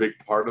 you're a big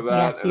part of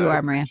that. Yes, you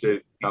are, Maria.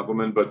 Appreciate the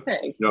compliment. But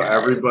thanks,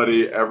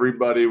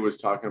 everybody was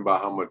talking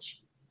about how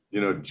much,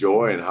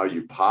 joy and how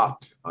you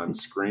popped on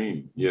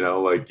screen. You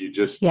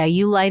just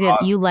you light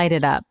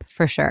it up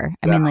for sure.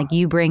 I mean,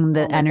 you bring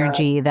the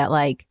energy that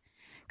cause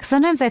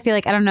sometimes I feel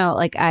I don't know,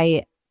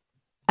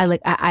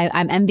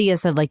 I'm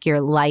envious of your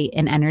light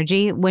and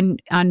energy when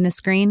on the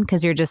screen,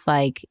 because you're just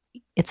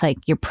it's like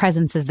your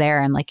presence is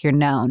there and like you're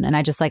known. And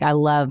I just like, I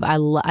loved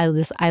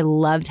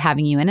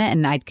having you in it.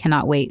 And I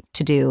cannot wait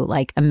to do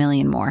like a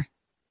million more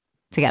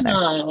together.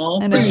 Oh,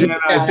 And thanks, Jenna,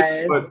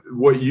 guys. but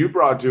what you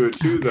brought to it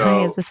too,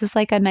 though, guys, this is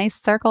like a nice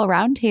circle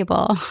round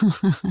table.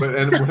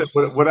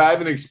 what I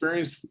haven't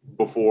experienced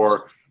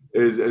before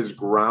is as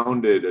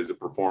grounded as a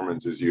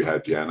performance as you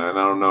had, Jenna. And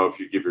I don't know if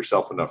you give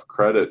yourself enough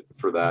credit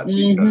for that,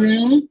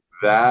 because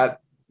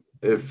that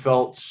it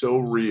felt so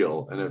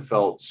real and it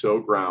felt so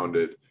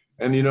grounded.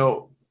 And, you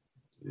know,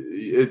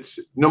 it's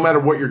no matter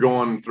what you're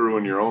going through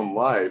in your own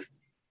life,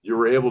 you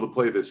were able to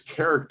play this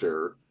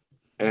character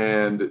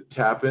and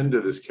tap into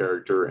this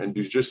character and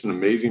do just an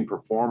amazing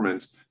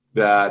performance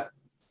that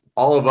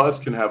all of us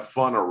can have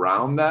fun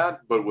around that,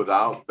 but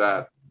without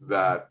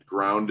that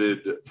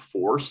grounded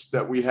force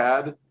that we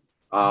had,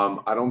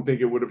 I don't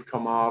think it would have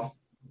come off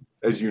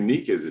as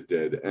unique as it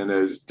did and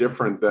as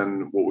different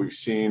than what we've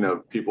seen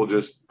of people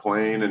just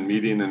playing and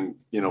meeting and,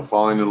 you know,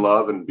 falling in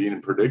love and being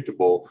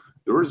predictable.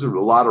 There was a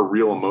lot of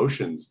real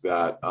emotions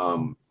that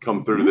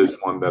come through this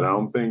one that I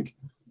don't think,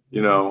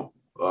 you know,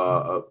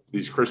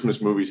 these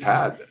Christmas movies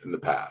had in the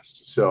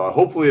past. So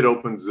hopefully it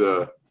opens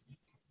I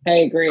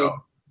agree.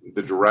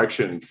 The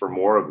direction for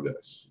more of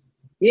this.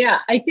 Yeah,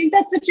 I think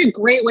that's such a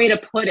great way to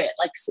put it.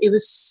 Like, it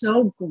was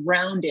so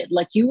grounded.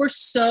 Like, you were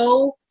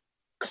so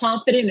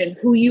confident in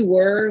who you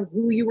were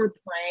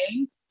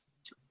playing,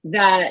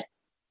 that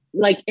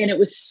like, and it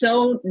was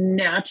so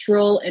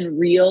natural and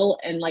real,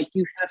 and like,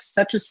 you have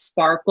such a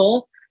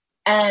sparkle.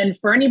 And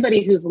for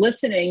anybody who's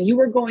listening, you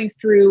were going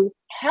through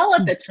hell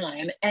at the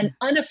time and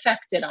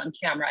unaffected on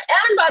camera.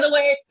 And by the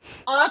way,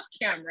 off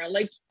camera,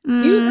 like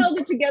you held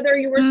it together.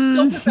 You were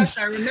so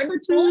professional. I remember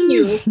telling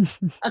you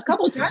a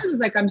couple of times, it's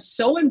like, I'm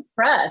so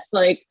impressed,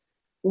 like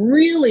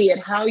really at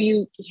how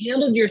you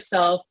handled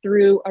yourself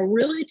through a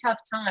really tough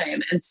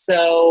time. And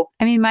so,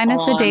 I mean,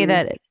 minus the day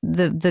that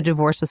the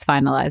divorce was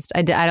finalized.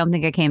 I don't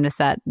think I came to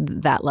set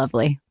that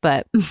lovely,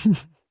 but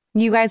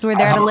you guys were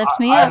there to lift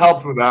me I up.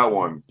 helped with that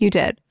one. You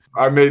did.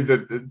 I made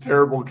the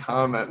terrible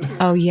comment.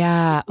 Oh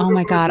yeah. Oh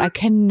my God. I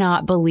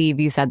cannot believe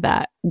you said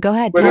that. Go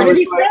ahead. But what did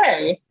he like,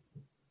 say?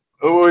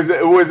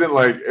 It wasn't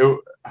like it.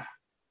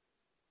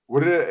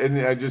 What did it?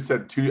 And I just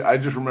said I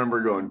just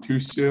remember going too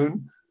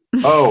soon.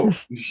 Oh,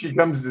 she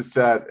comes to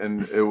set,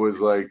 and it was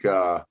like,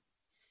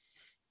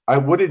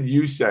 what did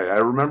you say? I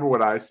remember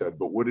what I said,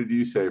 but what did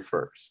you say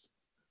first?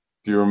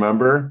 Do you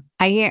remember?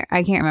 I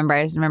can't remember.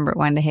 I just remember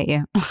wanting to hit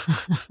you.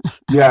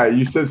 Yeah,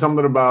 you said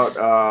something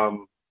about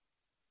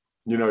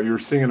you know, you were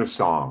singing a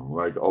song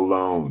like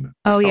Alone.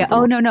 Oh yeah.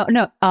 Oh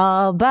no.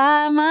 All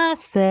by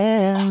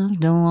myself.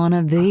 Don't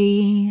wanna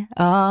be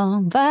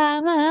all by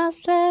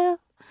myself.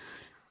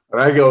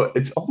 And I go,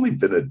 it's only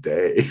been a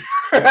day.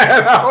 And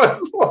I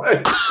was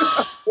like,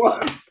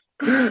 what?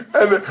 And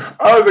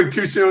I was like,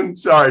 too soon.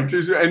 Sorry,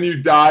 too soon. And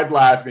you died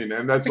laughing.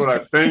 And that's what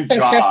I thank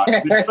God.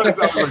 Because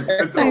I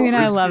was like, I mean,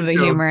 I love the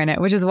humor in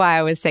it, which is why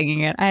I was singing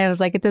it. I was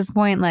like, at this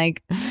point,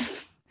 like,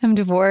 I'm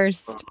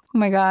divorced. Oh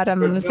my God, I'm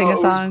going to sing a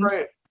song.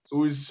 It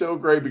was so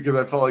great because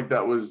I felt like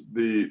that was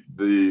the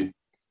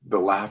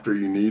laughter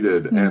you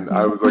needed. And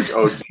I was like,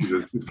 oh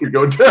Jesus, this could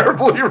go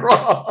terribly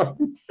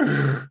wrong.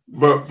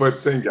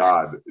 But thank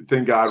God.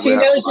 She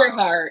knows your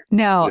heart.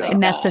 No, Yeah.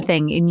 and that's the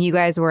thing. And you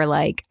guys were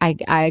like,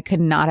 I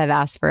could not have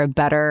asked for a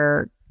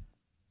better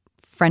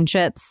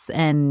friendships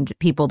and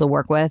people to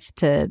work with.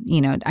 To,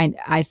 you know,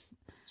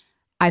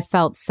 I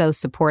felt so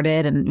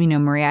supported, and you know,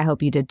 Maria, I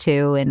hope you did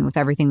too, and with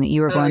everything that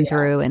you were going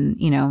through, and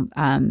you know,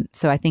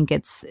 so I think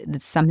it's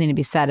something to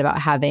be said about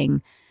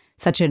having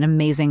such an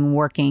amazing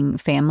working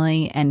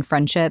family and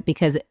friendship,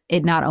 because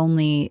it not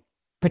only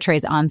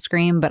portrays on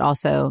screen, but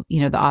also, you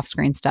know, the off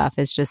screen stuff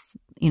is just,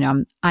 you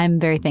know, I'm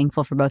very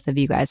thankful for both of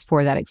you guys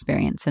for that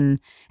experience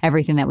and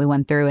everything that we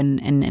went through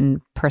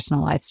in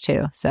personal lives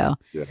too. So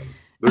yeah,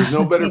 there's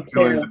no better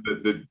feeling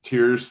than the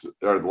tears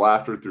or the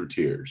laughter through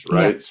tears,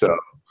 right? Yeah. So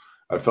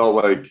I felt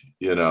like,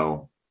 you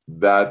know,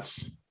 that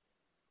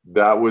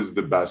was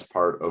the best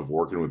part of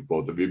working with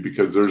both of you,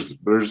 because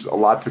there's a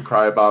lot to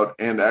cry about,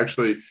 and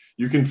actually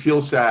you can feel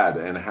sad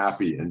and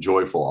happy and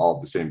joyful all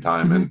at the same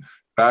time. Mm-hmm. And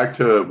back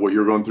to what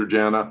you're going through,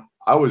 Jana,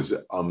 I was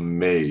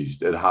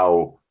amazed at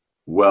how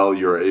well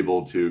you're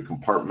able to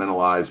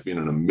compartmentalize being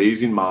an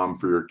amazing mom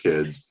for your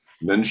kids,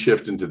 and then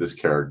shift into this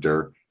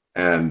character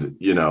and,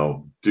 you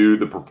know, do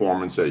the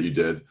performance that you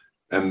did,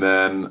 and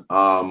then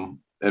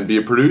and be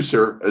a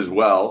producer as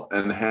well,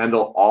 and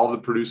handle all the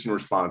producing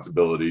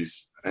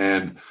responsibilities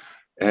and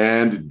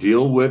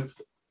deal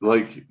with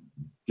like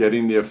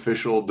getting the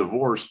official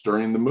divorce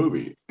during the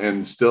movie,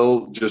 and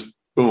still just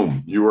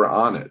boom, you were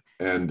on it.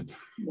 And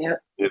you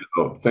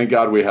know, thank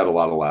God we had a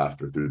lot of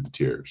laughter through the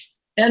tears.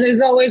 And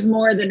there's always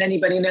more than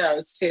anybody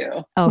knows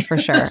too. Oh, for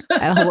sure.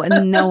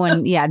 No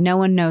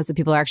one knows what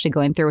people are actually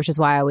going through, which is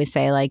why I always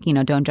say, like, you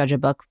know, don't judge a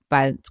book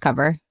by its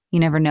cover. You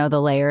never know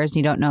the layers.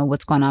 You don't know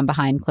what's going on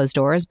behind closed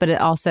doors. But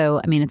it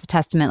also, I mean, it's a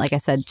testament, like I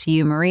said, to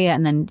you, Maria,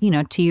 and then, you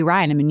know, to you,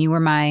 Ryan. I mean, you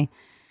were my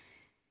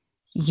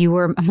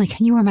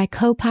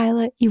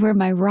co-pilot. You were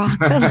my rock.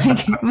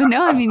 Like,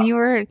 no, I mean, you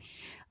were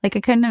Like I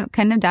couldn't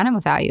have done it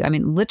without you. I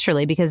mean,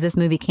 literally, because this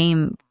movie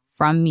came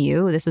from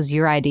you. This was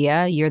your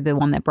idea. You're the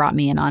one that brought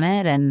me in on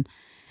it. And,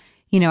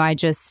 you know,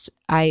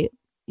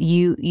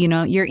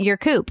 you're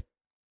Coop.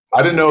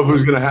 I didn't know if it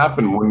was going to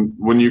happen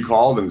when you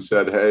called and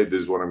said, hey,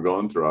 this is what I'm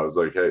going through. I was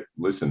like, hey,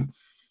 listen,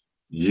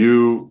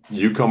 you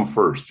come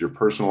first. Your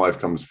personal life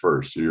comes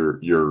first.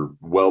 Your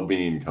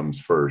well-being comes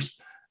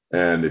first.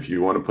 And if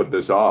you want to put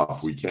this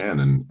off, we can.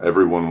 And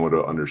everyone would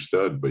have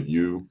understood, but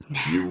you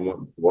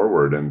went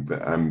forward. And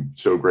I'm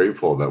so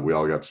grateful that we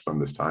all got to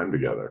spend this time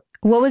together.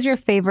 What was your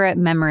favorite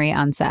memory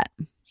on set?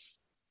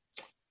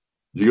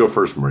 You go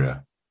first,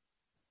 Maria.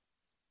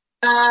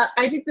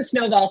 I think the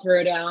snowball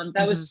throwdown.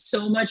 That was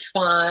so much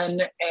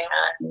fun. And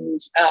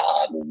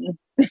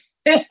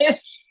it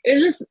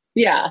was just,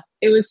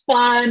 it was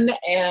fun.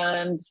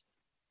 And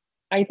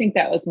I think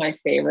that was my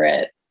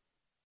favorite.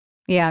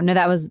 Yeah, no,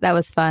 that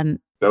was fun.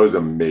 That was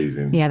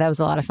amazing. Yeah, that was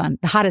a lot of fun.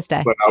 The hottest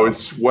day. But I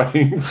was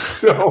sweating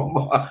so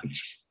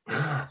much.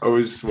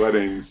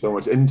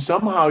 And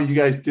somehow you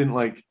guys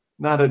didn't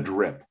not a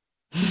drip.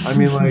 I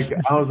mean,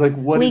 I was like,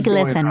 what is going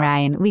on? We glisten,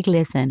 Ryan. We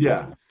glisten.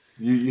 Yeah.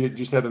 You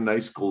just had a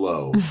nice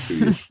glow to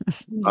you.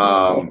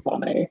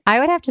 I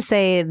would have to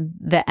say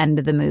the end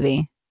of the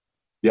movie.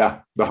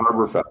 Yeah, the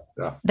Harbor Fest.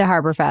 Yeah. The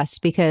Harbor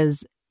Fest,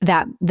 because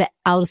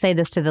I'll say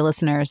this to the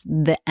listeners,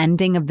 the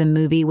ending of the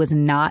movie was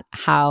not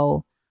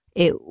how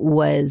it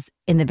was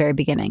in the very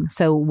beginning.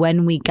 So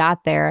when we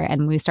got there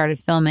and we started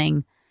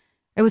filming,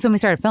 it was when we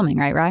started filming,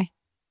 right, Rye?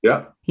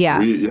 Yeah. Yeah.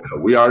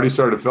 We already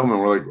started filming.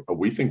 We're like,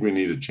 we think we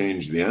need to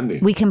change the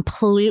ending. We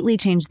completely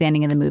changed the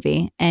ending of the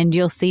movie, and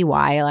you'll see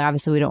why.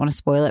 Obviously, we don't want to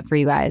spoil it for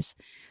you guys,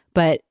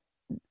 but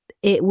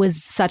it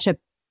was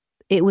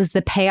it was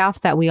the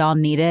payoff that we all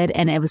needed,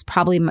 and it was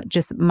probably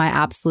just my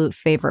absolute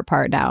favorite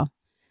part now.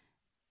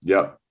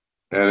 Yep.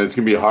 And it's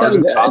going to be hard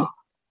to top.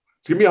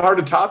 It's going to be hard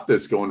to top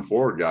this going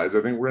forward, guys.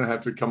 I think we're going to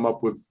have to come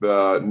up with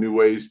new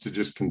ways to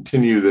just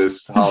continue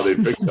this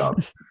holiday fix-up.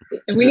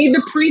 We need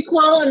the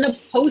prequel and the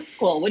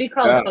post-quel. What do you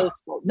call the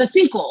post-quel? The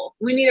sequel.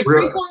 We need a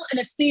prequel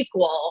and a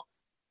sequel.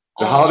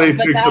 The holiday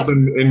fix-up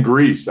in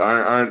Greece.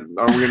 Aren't we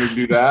going to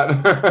do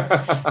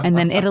that? And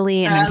then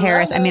Italy, and then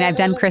Paris. I mean, I've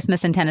done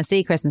Christmas in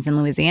Tennessee, Christmas in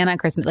Louisiana,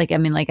 Christmas. I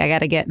got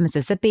to get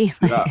Mississippi.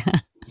 Yeah.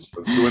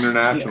 Let's do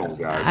international,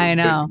 guys. I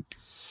know.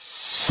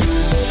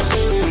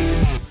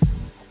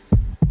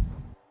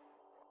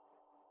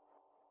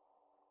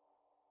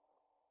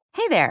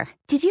 Hey there.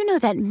 Did you know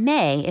that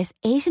May is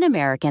Asian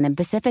American and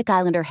Pacific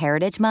Islander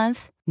Heritage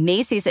Month?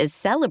 Macy's is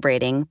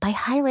celebrating by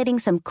highlighting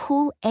some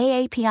cool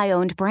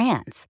AAPI-owned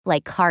brands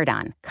like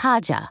Cardon,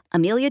 Kaja,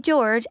 Amelia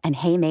George, and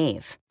Hey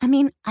Mave. I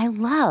mean, I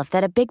love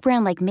that a big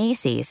brand like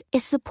Macy's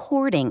is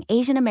supporting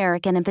Asian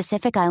American and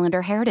Pacific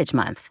Islander Heritage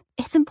Month.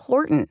 It's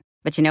important.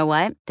 But you know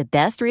what? The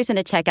best reason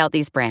to check out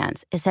these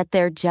brands is that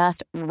they're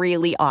just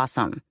really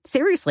awesome.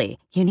 Seriously,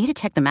 you need to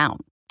check them out.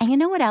 And you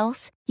know what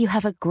else? You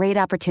have a great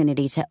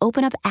opportunity to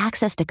open up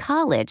access to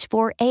college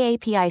for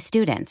AAPI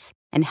students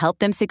and help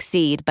them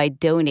succeed by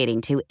donating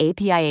to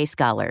APIA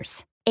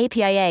Scholars.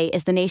 APIA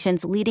is the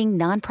nation's leading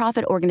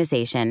nonprofit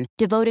organization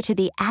devoted to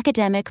the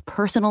academic,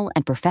 personal,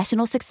 and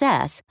professional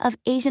success of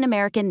Asian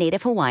American,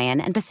 Native Hawaiian,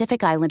 and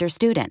Pacific Islander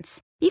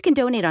students. You can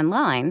donate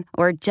online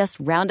or just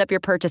round up your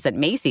purchase at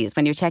Macy's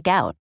when you check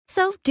out.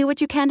 So do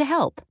what you can to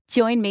help.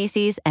 Join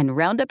Macy's and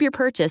round up your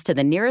purchase to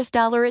the nearest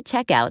dollar at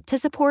checkout to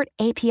support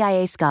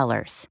APIA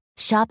Scholars.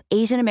 Shop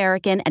Asian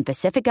American and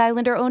Pacific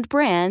Islander-owned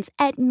brands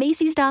at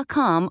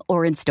Macys.com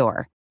or in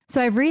store.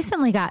 So I've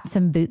recently got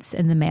some boots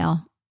in the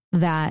mail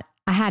that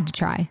I had to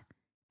try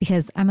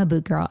because I'm a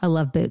boot girl. I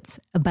love boots.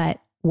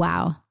 But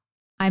wow,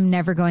 I'm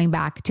never going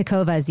back.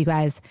 Tecovas, you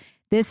guys.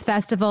 This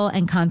festival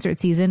and concert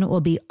season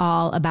will be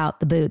all about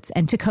the boots.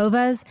 And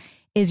Tecovas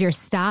is your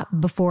stop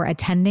before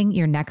attending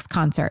your next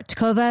concert.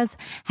 Tecovas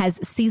has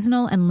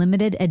seasonal and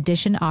limited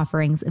edition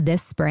offerings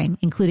this spring,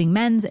 including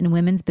men's and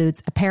women's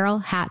boots, apparel,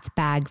 hats,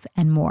 bags,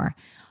 and more.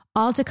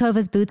 All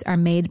Tecovas boots are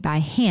made by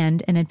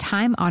hand in a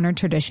time-honored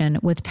tradition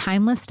with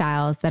timeless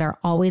styles that are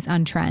always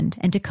on trend.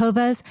 And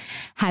Tecovas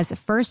has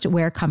first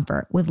wear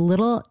comfort with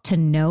little to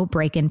no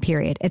break-in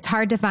period. It's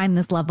hard to find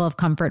this level of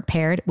comfort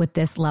paired with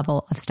this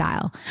level of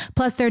style.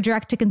 Plus, their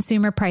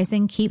direct-to-consumer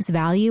pricing keeps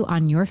value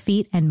on your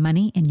feet and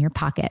money in your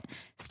pocket.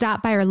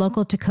 Stop by your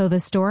local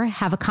Tecovas store,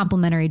 have a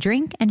complimentary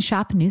drink, and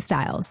shop new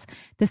styles.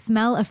 The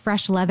smell of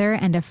fresh leather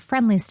and a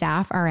friendly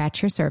staff are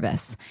at your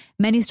service.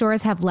 Many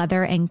stores have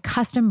leather and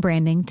custom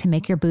branding to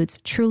make your boots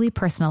truly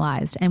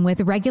personalized. And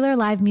with regular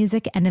live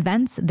music and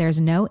events,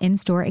 there's no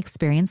in-store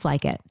experience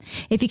like it.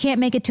 If you can't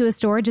make it to a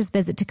store, just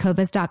visit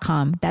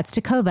Tecovas.com. That's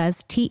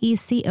Tecovas,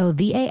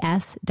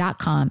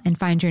 Tecovas.com, and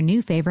find your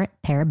new favorite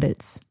pair of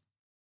boots.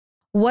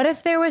 What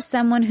if there was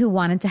someone who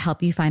wanted to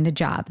help you find a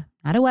job?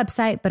 Not a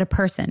website, but a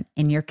person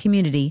in your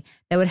community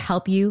that would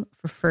help you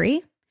for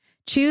free?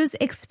 Choose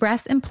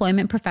Express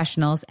Employment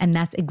Professionals, and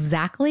that's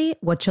exactly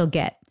what you'll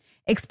get.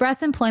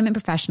 Express Employment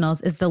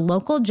Professionals is the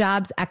local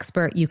jobs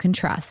expert you can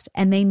trust,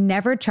 and they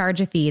never charge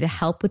a fee to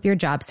help with your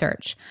job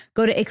search.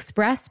 Go to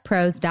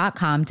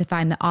expresspros.com to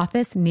find the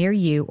office near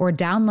you or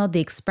download the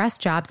Express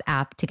Jobs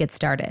app to get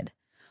started.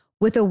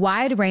 With a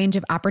wide range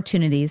of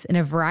opportunities in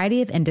a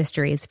variety of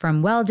industries,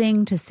 from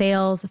welding to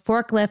sales,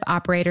 forklift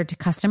operator to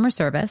customer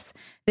service,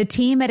 the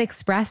team at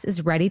Express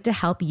is ready to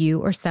help you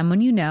or someone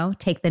you know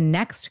take the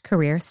next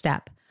career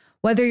step.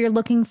 Whether you're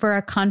looking for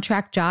a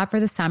contract job for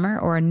the summer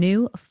or a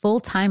new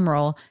full-time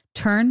role,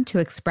 turn to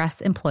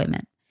Express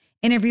Employment.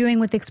 Interviewing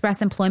with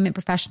Express Employment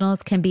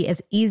Professionals can be as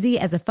easy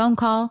as a phone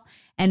call,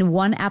 and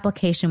one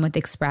application with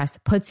Express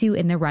puts you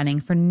in the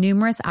running for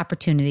numerous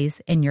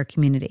opportunities in your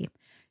community.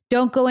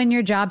 Don't go in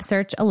your job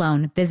search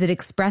alone. Visit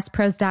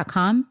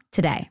expresspros.com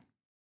today.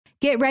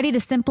 Get ready to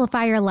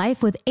simplify your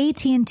life with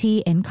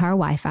AT&T in-car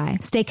Wi-Fi.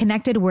 Stay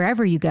connected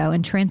wherever you go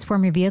and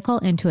transform your vehicle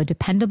into a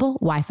dependable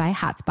Wi-Fi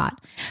hotspot.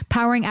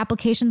 Powering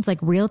applications like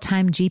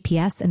real-time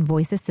GPS and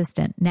voice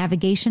assistant,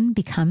 navigation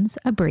becomes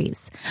a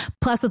breeze.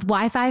 Plus, with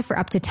Wi-Fi for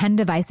up to 10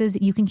 devices,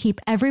 you can keep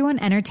everyone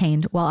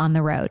entertained while on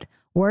the road.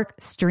 Work,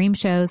 stream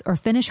shows, or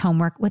finish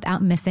homework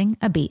without missing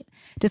a beat.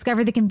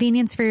 Discover the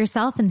convenience for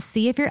yourself and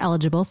see if you're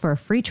eligible for a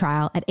free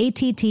trial at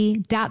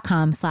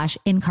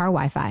att.com/in-car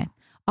Wi-Fi.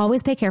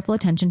 Always pay careful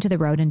attention to the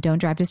road and don't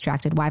drive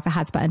distracted. Wi-Fi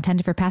hotspot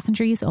intended for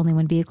passenger use only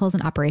when vehicles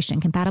in operation.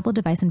 Compatible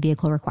device and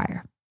vehicle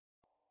require.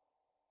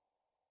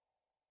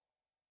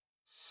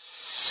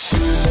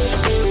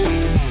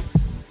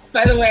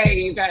 By the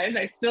way, you guys,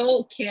 I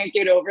still can't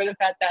get over the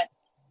fact that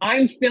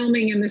I'm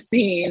filming in the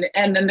scene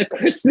and then the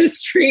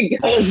Christmas tree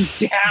goes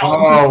down.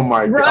 Oh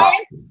my God.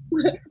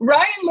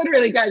 Ryan,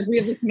 literally, guys, we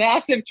have this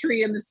massive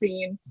tree in the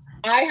scene.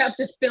 I have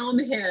to film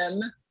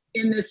him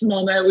in this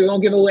moment. We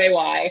won't give away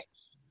why.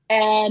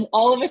 And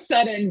all of a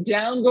sudden,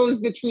 down goes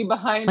the tree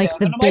behind like him.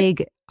 Like the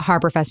big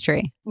Harborfest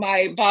tree.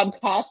 My Bob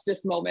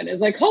Costas moment is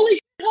like, holy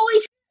shit, holy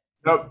shit.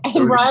 Nope.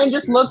 And Ryan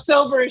just looks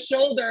over his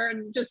shoulder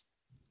and just...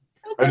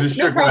 Okay, I just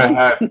shook my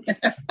head.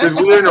 Because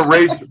we were in a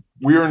race.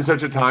 We were in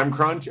such a time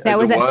crunch. That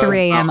was at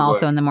 3 a.m.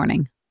 also in the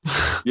morning.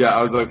 Yeah,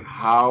 I was like,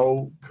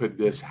 how could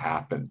this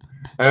happen?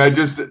 And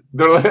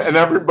and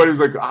everybody was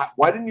like,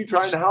 why didn't you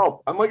try and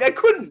help? I'm like, I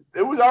couldn't.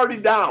 It was already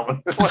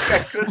down. Like, I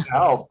couldn't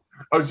help.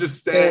 I was just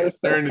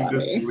staring in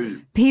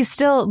disbelief.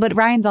 But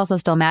Ryan's also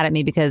still mad at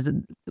me because the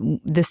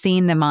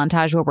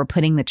montage where we're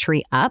putting the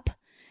tree up,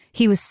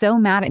 he was so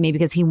mad at me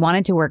because he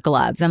wanted to wear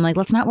gloves. I'm like,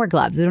 let's not wear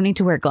gloves. We don't need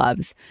to wear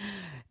gloves.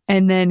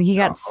 And then he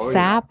got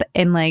sap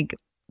and like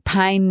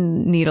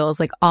pine needles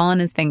like all in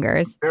his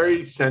fingers.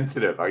 Very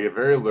sensitive. I get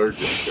very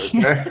allergic.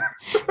 Okay?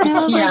 And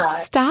I was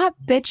like, stop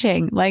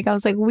bitching. Like, I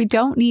was like, we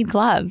don't need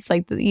gloves.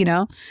 Like,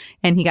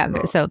 and he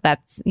got, so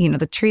that's,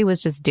 the tree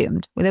was just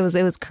doomed. It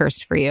was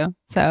cursed for you.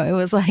 So it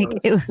was like,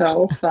 it was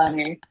so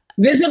funny.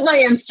 Visit my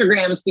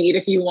Instagram feed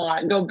if you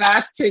want. Go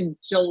back to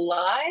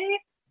July.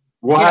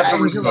 We'll have to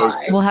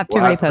repost it. We'll have to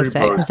repost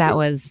it because that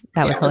was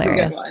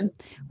hilarious.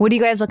 What are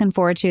you guys looking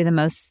forward to the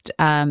most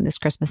this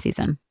Christmas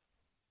season?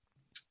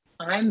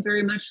 I'm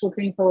very much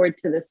looking forward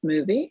to this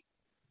movie.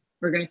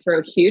 We're going to throw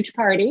a huge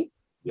party.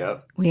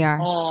 Yep. We are.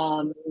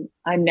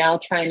 I'm now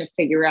trying to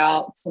figure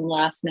out some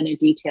last minute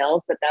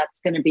details, but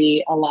that's going to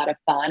be a lot of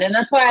fun. And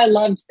that's why I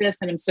loved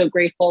this. And I'm so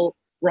grateful,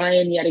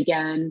 Ryan, yet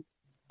again,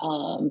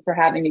 for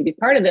having me be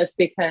part of this,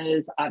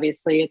 because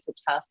obviously it's a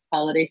tough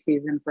holiday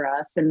season for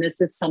us. And this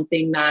is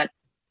something that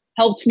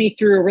helped me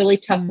through a really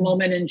tough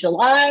moment in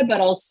July, but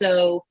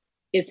also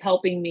is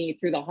helping me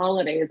through the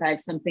holidays. I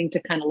have something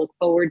to kind of look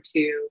forward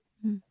to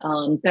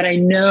that I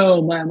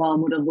know my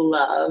mom would have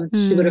loved.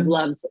 She would have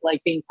loved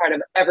like being part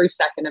of every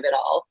second of it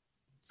all.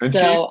 And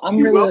so I'm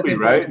really looking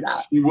forward to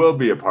that. She will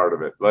be a part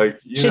of it.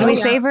 Like, should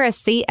we save her a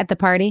seat at the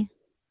party?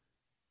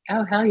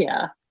 Oh, hell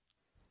yeah.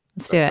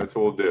 Let's do it. That's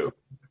what we'll do.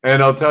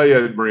 And I'll tell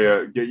you,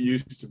 Maria, get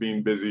used to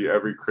being busy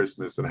every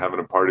Christmas and having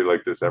a party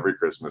like this every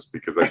Christmas,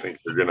 because I think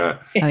you're going to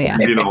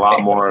need a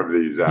lot more of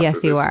these after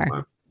yes, you are.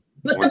 Month.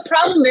 But the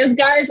problem is,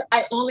 guys,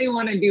 I only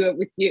want to do it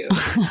with you.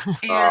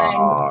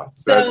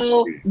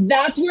 And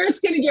that's where it's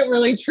going to get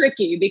really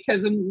tricky,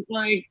 because I'm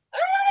like,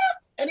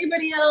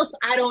 anybody else?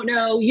 I don't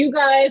know. You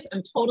guys,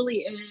 I'm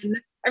totally in.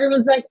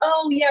 Everyone's like,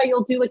 oh, yeah,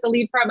 you'll do like a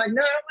lead part. I'm like,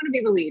 no, I don't want to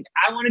be the lead.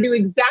 I want to do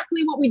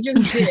exactly what we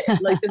just did.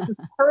 Like, this is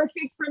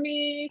perfect for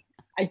me.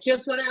 I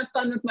just want to have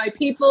fun with my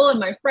people and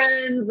my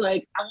friends.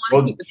 Like, I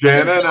want to keep it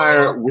Jana simple. and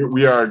I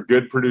we are a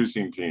good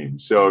producing team.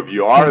 So if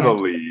you are the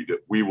lead,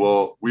 we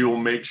will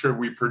make sure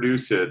we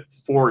produce it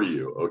for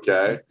you.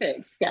 Okay.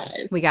 Thanks,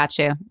 guys. We got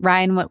you.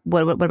 Ryan,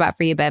 what about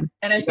for you, babe?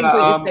 And I think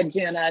what you said,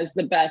 Jana, is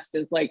the best.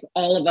 Is like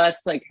all of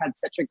us like had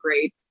such a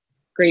great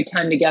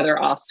time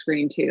together off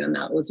screen too, and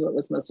that was what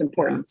was most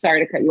important. Sorry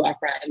to cut you off,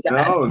 Ryan. Go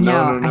ahead.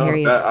 No. I hear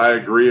you. I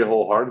agree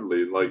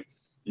wholeheartedly. Like,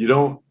 you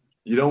don't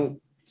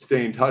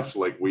stay in touch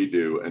like we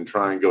do and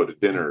try and go to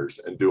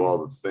dinners and do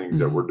all the things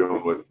that we're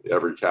doing with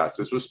every cast.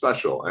 This was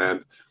special.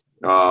 And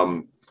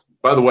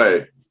by the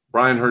way,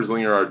 Brian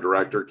Herzlinger, our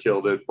director,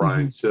 killed it.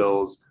 Brian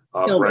Sills,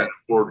 Brandon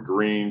Ford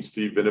Green,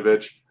 Steve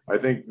Vinovich. I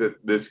think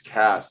that this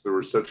cast, there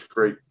was such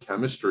great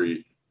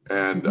chemistry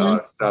And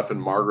Steph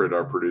and Margaret,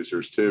 our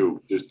producers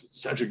too, just did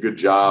such a good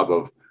job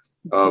of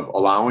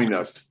allowing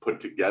us to put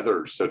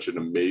together such an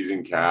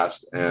amazing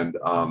cast and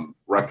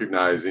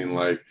recognizing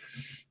like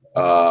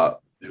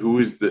who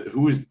is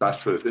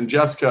best for this. And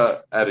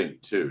Jessica Edding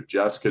too.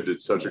 Jessica did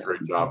such a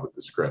great job with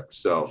the script.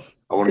 So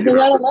I want to give a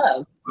lot of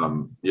love.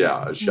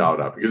 A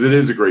shout out, because it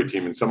is a great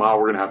team, and somehow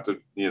we're gonna have to,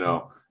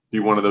 be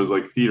one of those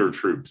like theater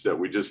troupes that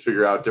we just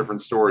figure out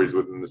different stories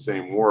within the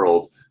same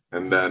world.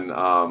 And then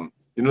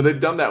they've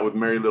done that with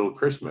Merry Little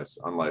Christmas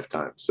on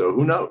Lifetime. So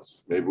who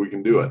knows? Maybe we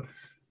can do it.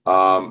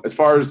 As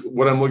far as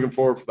what I'm looking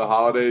for the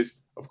holidays,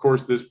 of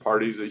course, this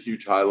party is a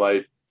huge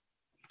highlight.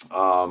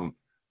 And,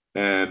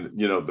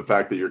 the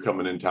fact that you're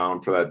coming in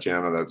town for that,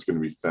 Jana, that's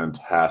going to be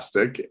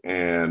fantastic.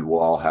 And we'll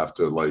all have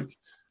to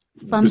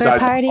slumber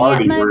party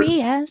at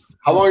Maria's.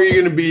 How long are you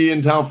going to be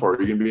in town for?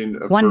 Are you going to be in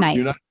one night?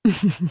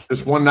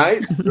 Just one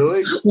night?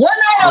 Really? One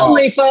night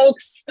only,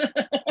 folks.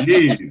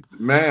 Jeez,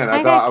 man.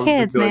 I got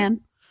kids,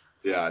 man.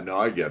 Yeah, no,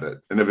 I get it.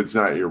 And if it's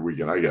not your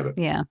weekend, I get it.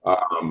 Yeah.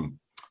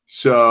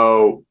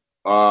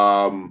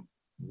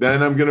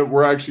 Then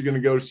we're actually going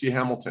to go see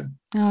Hamilton.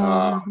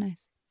 Oh,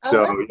 nice.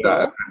 So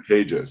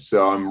advantageous.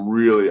 So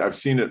I've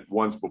seen it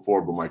once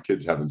before, but my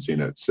kids haven't seen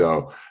it.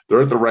 So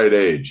they're at the right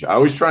age. I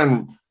always try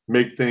and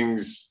make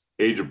things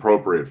age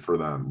appropriate for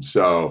them.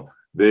 So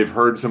they've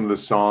heard some of the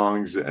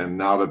songs, and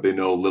now that they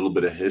know a little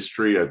bit of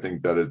history, I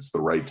think that it's the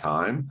right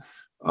time.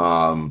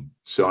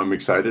 So I'm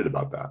excited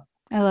about that.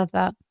 I love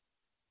that.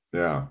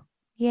 Yeah.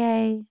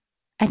 Yay.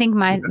 I think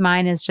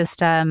mine is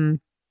just, I'm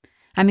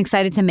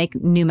excited to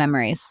make new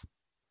memories.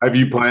 Have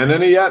you planned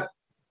any yet?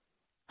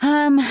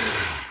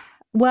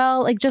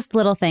 Well, just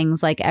little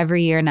things. Like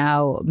every year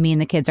now, me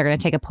and the kids are going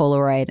to take a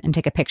Polaroid and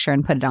take a picture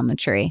and put it on the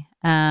tree.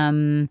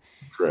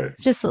 Great.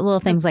 It's just little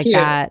things like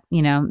that,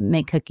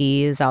 make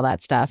cookies, all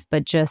that stuff.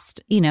 But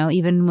just,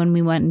 even when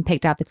we went and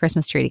picked out the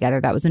Christmas tree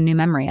together, that was a new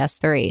memory, us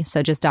three.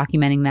 So just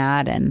documenting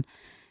that and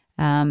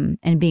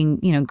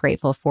being,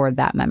 grateful for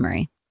that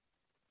memory.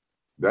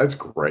 That's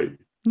great.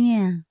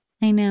 Yeah,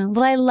 I know.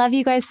 Well, I love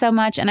you guys so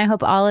much. And I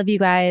hope all of you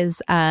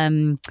guys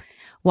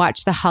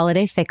watch The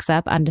Holiday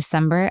Fix-Up on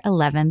December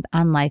 11th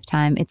on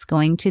Lifetime. It's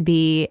going to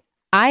be,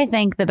 I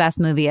think, the best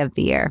movie of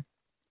the year.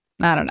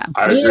 I don't know.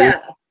 I agree.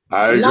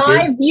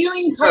 Live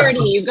viewing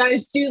party. You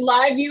guys do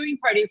live viewing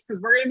parties,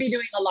 because we're going to be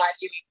doing a live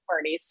viewing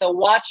party. So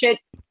watch it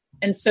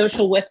and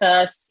social with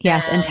us.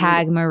 Yes, and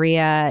tag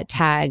Maria,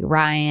 tag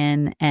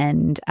Ryan,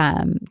 and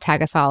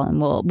tag us all, and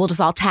we'll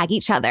just all tag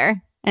each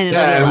other. And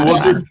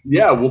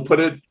we'll put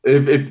it,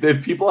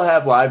 if people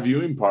have live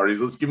viewing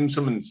parties, let's give them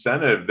some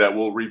incentive that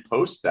we'll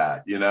repost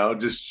that,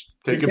 just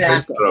take a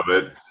picture of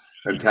it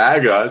and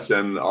tag us,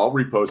 and I'll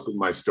repost it in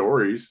my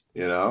stories,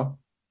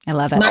 I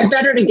love it. My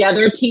Better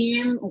Together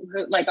team,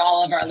 like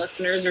all of our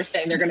listeners, are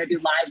saying they're going to do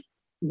live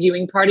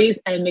viewing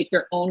parties and make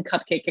their own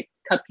cupcakes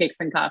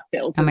and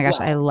cocktails. Oh my gosh,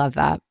 I love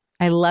that.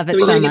 I love it so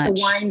much. So we're going to get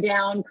the Wind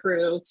Down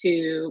crew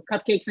to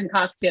cupcakes and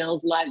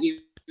cocktails live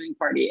viewing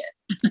party it.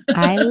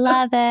 I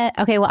love it.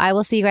 Okay, well, I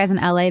will see you guys in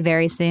LA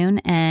very soon,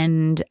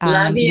 and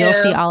you'll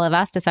see all of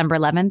us December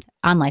 11th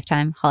on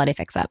Lifetime Holiday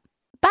Fix-Up.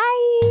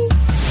 Bye.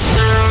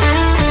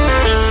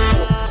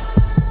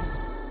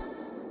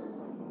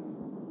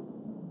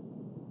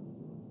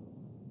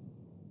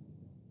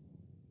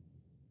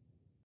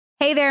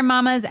 Hey there,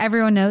 mamas.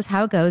 Everyone knows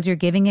how it goes. You're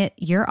giving it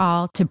your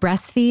all to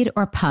breastfeed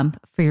or pump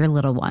for your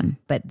little one.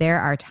 But there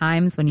are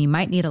times when you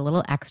might need a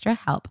little extra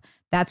help.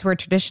 That's where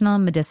Traditional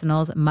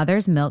Medicinals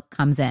Mother's Milk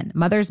comes in.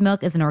 Mother's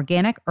Milk is an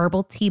organic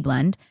herbal tea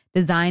blend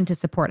designed to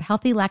support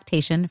healthy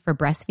lactation for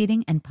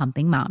breastfeeding and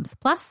pumping moms.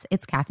 Plus,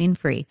 it's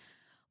caffeine-free.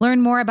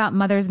 Learn more about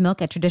Mother's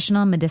Milk at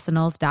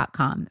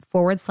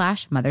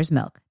traditionalmedicinals.com/Mother's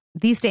Milk.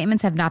 These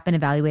statements have not been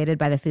evaluated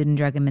by the Food and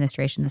Drug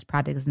Administration. This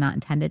product is not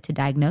intended to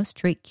diagnose,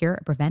 treat, cure,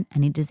 or prevent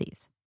any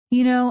disease.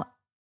 I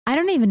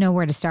don't even know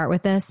where to start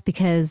with this,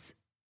 because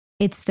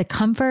it's the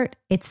comfort,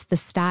 it's the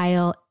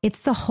style,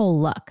 it's the whole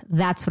look.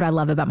 That's what I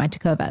love about my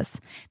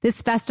Tecovas.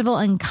 This festival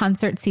and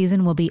concert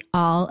season will be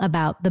all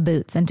about the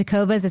boots, and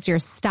Tecovas is your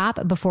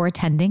stop before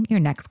attending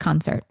your next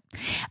concert.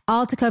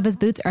 All Tecovas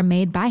boots are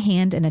made by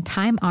hand in a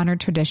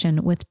time-honored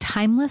tradition with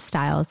timeless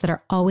styles that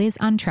are always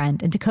on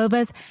trend. And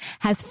Tecovas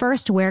has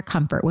first wear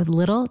comfort with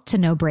little to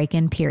no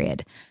break-in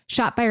period.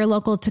 Shop by your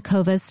local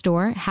Tecovas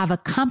store, have a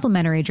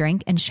complimentary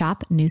drink, and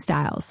shop new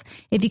styles.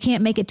 If you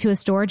can't make it to a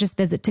store, just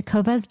visit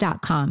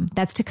tecovas.com.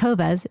 That's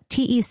Tecovas,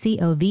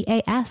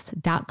 TECOVAS.com,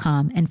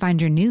 and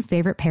find your new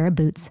favorite pair of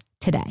boots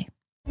today.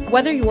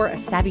 Whether you're a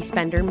savvy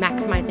spender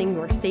maximizing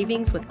your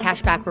savings with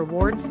cashback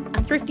rewards,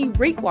 a thrifty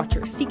rate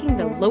watcher seeking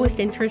the lowest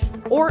interest,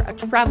 or a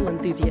travel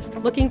enthusiast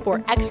looking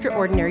for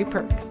extraordinary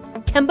perks,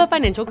 Kemba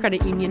Financial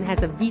Credit Union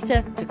has a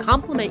visa to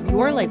complement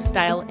your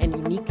lifestyle and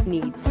unique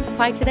needs.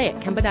 Apply today at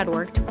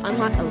Kemba.org to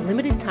unlock a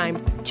limited time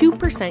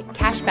 2%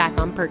 cash back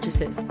on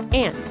purchases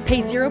and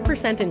pay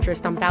 0%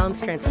 interest on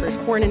balance transfers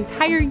for an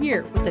entire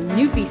year with a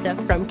new visa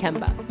from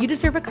Kemba. You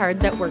deserve a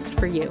card that works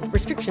for you.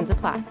 Restrictions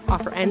apply.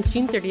 Offer ends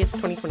June 30th,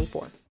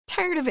 2024.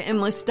 Tired of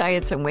endless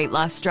diets and weight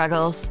loss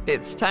struggles?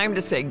 It's time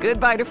to say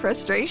goodbye to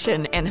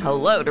frustration and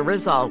hello to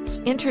results.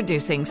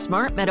 Introducing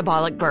Smart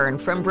Metabolic Burn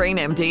from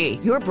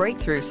BrainMD, your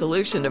breakthrough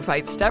solution to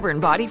fight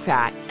stubborn body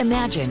fat.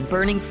 Imagine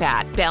burning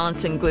fat,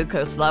 balancing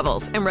glucose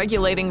levels, and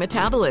regulating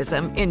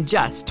metabolism in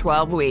just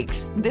 12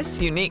 weeks. This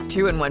unique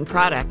 2-in-1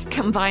 product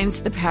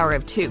combines the power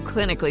of 2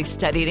 clinically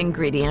studied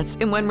ingredients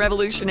in one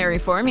revolutionary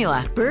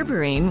formula.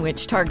 Berberine,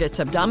 which targets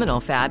abdominal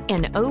fat,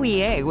 and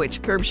OEA,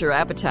 which curbs your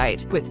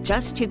appetite. With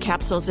just 2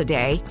 capsules a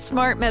day,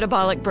 Smart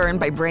Metabolic Burn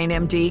by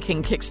BrainMD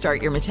can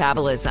kickstart your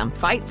metabolism,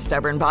 fight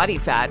stubborn body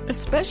fat,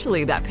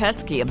 especially that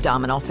pesky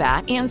abdominal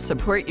fat, and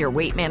support your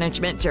weight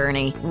management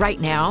journey. Right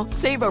now,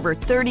 save over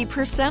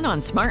 30% on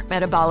Smart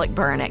Metabolic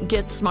Burn at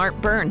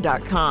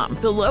GetSmartBurn.com.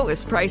 The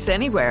lowest price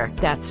anywhere.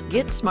 That's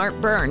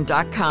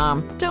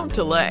GetSmartBurn.com. Don't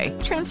delay.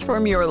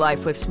 Transform your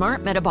life with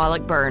Smart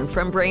Metabolic Burn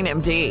from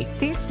BrainMD.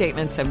 These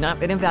statements have not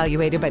been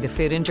evaluated by the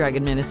Food and Drug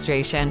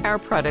Administration. Our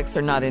products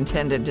are not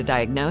intended to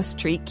diagnose,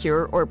 treat,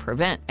 cure, or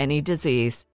prevent any disease.